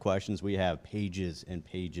answer a bunch of questions. We have pages and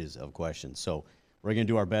pages of questions. So We're going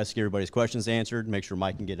to do our best to get everybody's questions answered. Make sure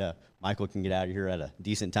Michael can get out of here at a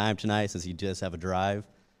decent time tonight, since he does have a drive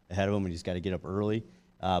ahead of him and he's got to get up early.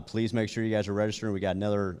 Please make sure you guys are registering. We got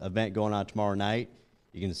another event going on tomorrow night.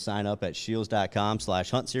 You can sign up at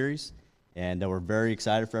shields.com/hunt series. And we're very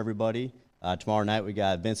excited for everybody. Tomorrow night we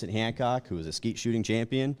got Vincent Hancock, who is a skeet shooting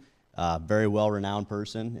champion, very well-renowned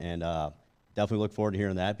person, and definitely look forward to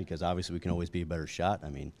hearing that, because obviously we can always be a better shot. I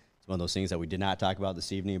mean, it's one of those things that we did not talk about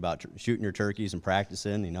this evening, about shooting your turkeys and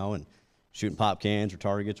practicing, and shooting pop cans or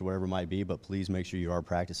targets or whatever it might be, but please make sure you are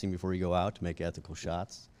practicing before you go out to make ethical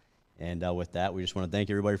shots. And with that, we just want to thank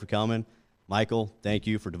everybody for coming. Michael, thank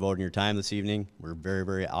you for devoting your time this evening. We're very,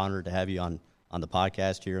 very honored to have you on the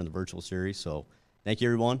podcast here in the virtual series. So thank you,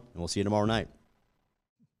 everyone, and we'll see you tomorrow night.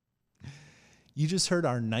 You just heard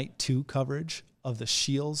our night 2 coverage of the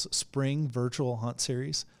Shields Spring Virtual Hunt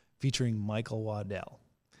Series featuring Michael Waddell.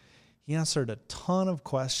 He answered a ton of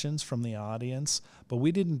questions from the audience, but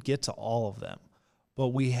we didn't get to all of them. But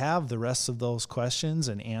we have the rest of those questions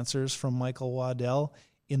and answers from Michael Waddell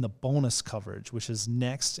in the bonus coverage, which is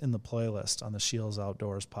next in the playlist on the Shields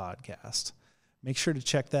Outdoors podcast. Make sure to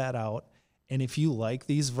check that out. And if you like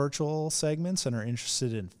these virtual segments and are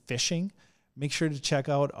interested in fishing, make sure to check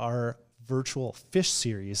out our virtual fish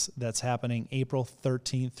series that's happening April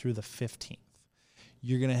 13th through the 15th.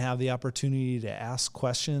 You're going to have the opportunity to ask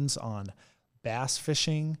questions on bass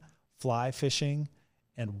fishing, fly fishing,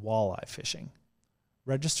 and walleye fishing.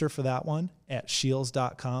 Register for that one at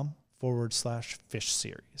shields.com/fish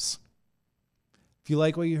series. If you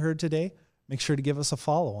like what you heard today, make sure to give us a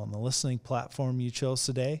follow on the listening platform you chose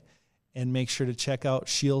today, and make sure to check out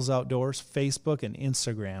Shields Outdoors Facebook and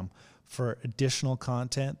Instagram for additional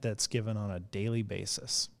content that's given on a daily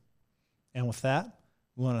basis. And with that,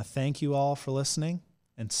 we want to thank you all for listening,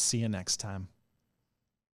 and see you next time.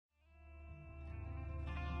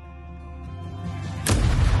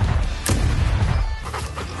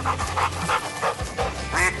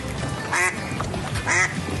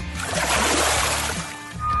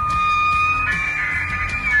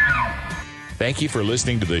 Thank you for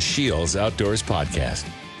listening to the Shields Outdoors podcast.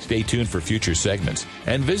 Stay tuned for future segments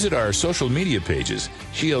and visit our social media pages,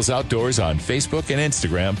 Shields Outdoors on Facebook and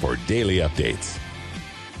Instagram, for daily updates.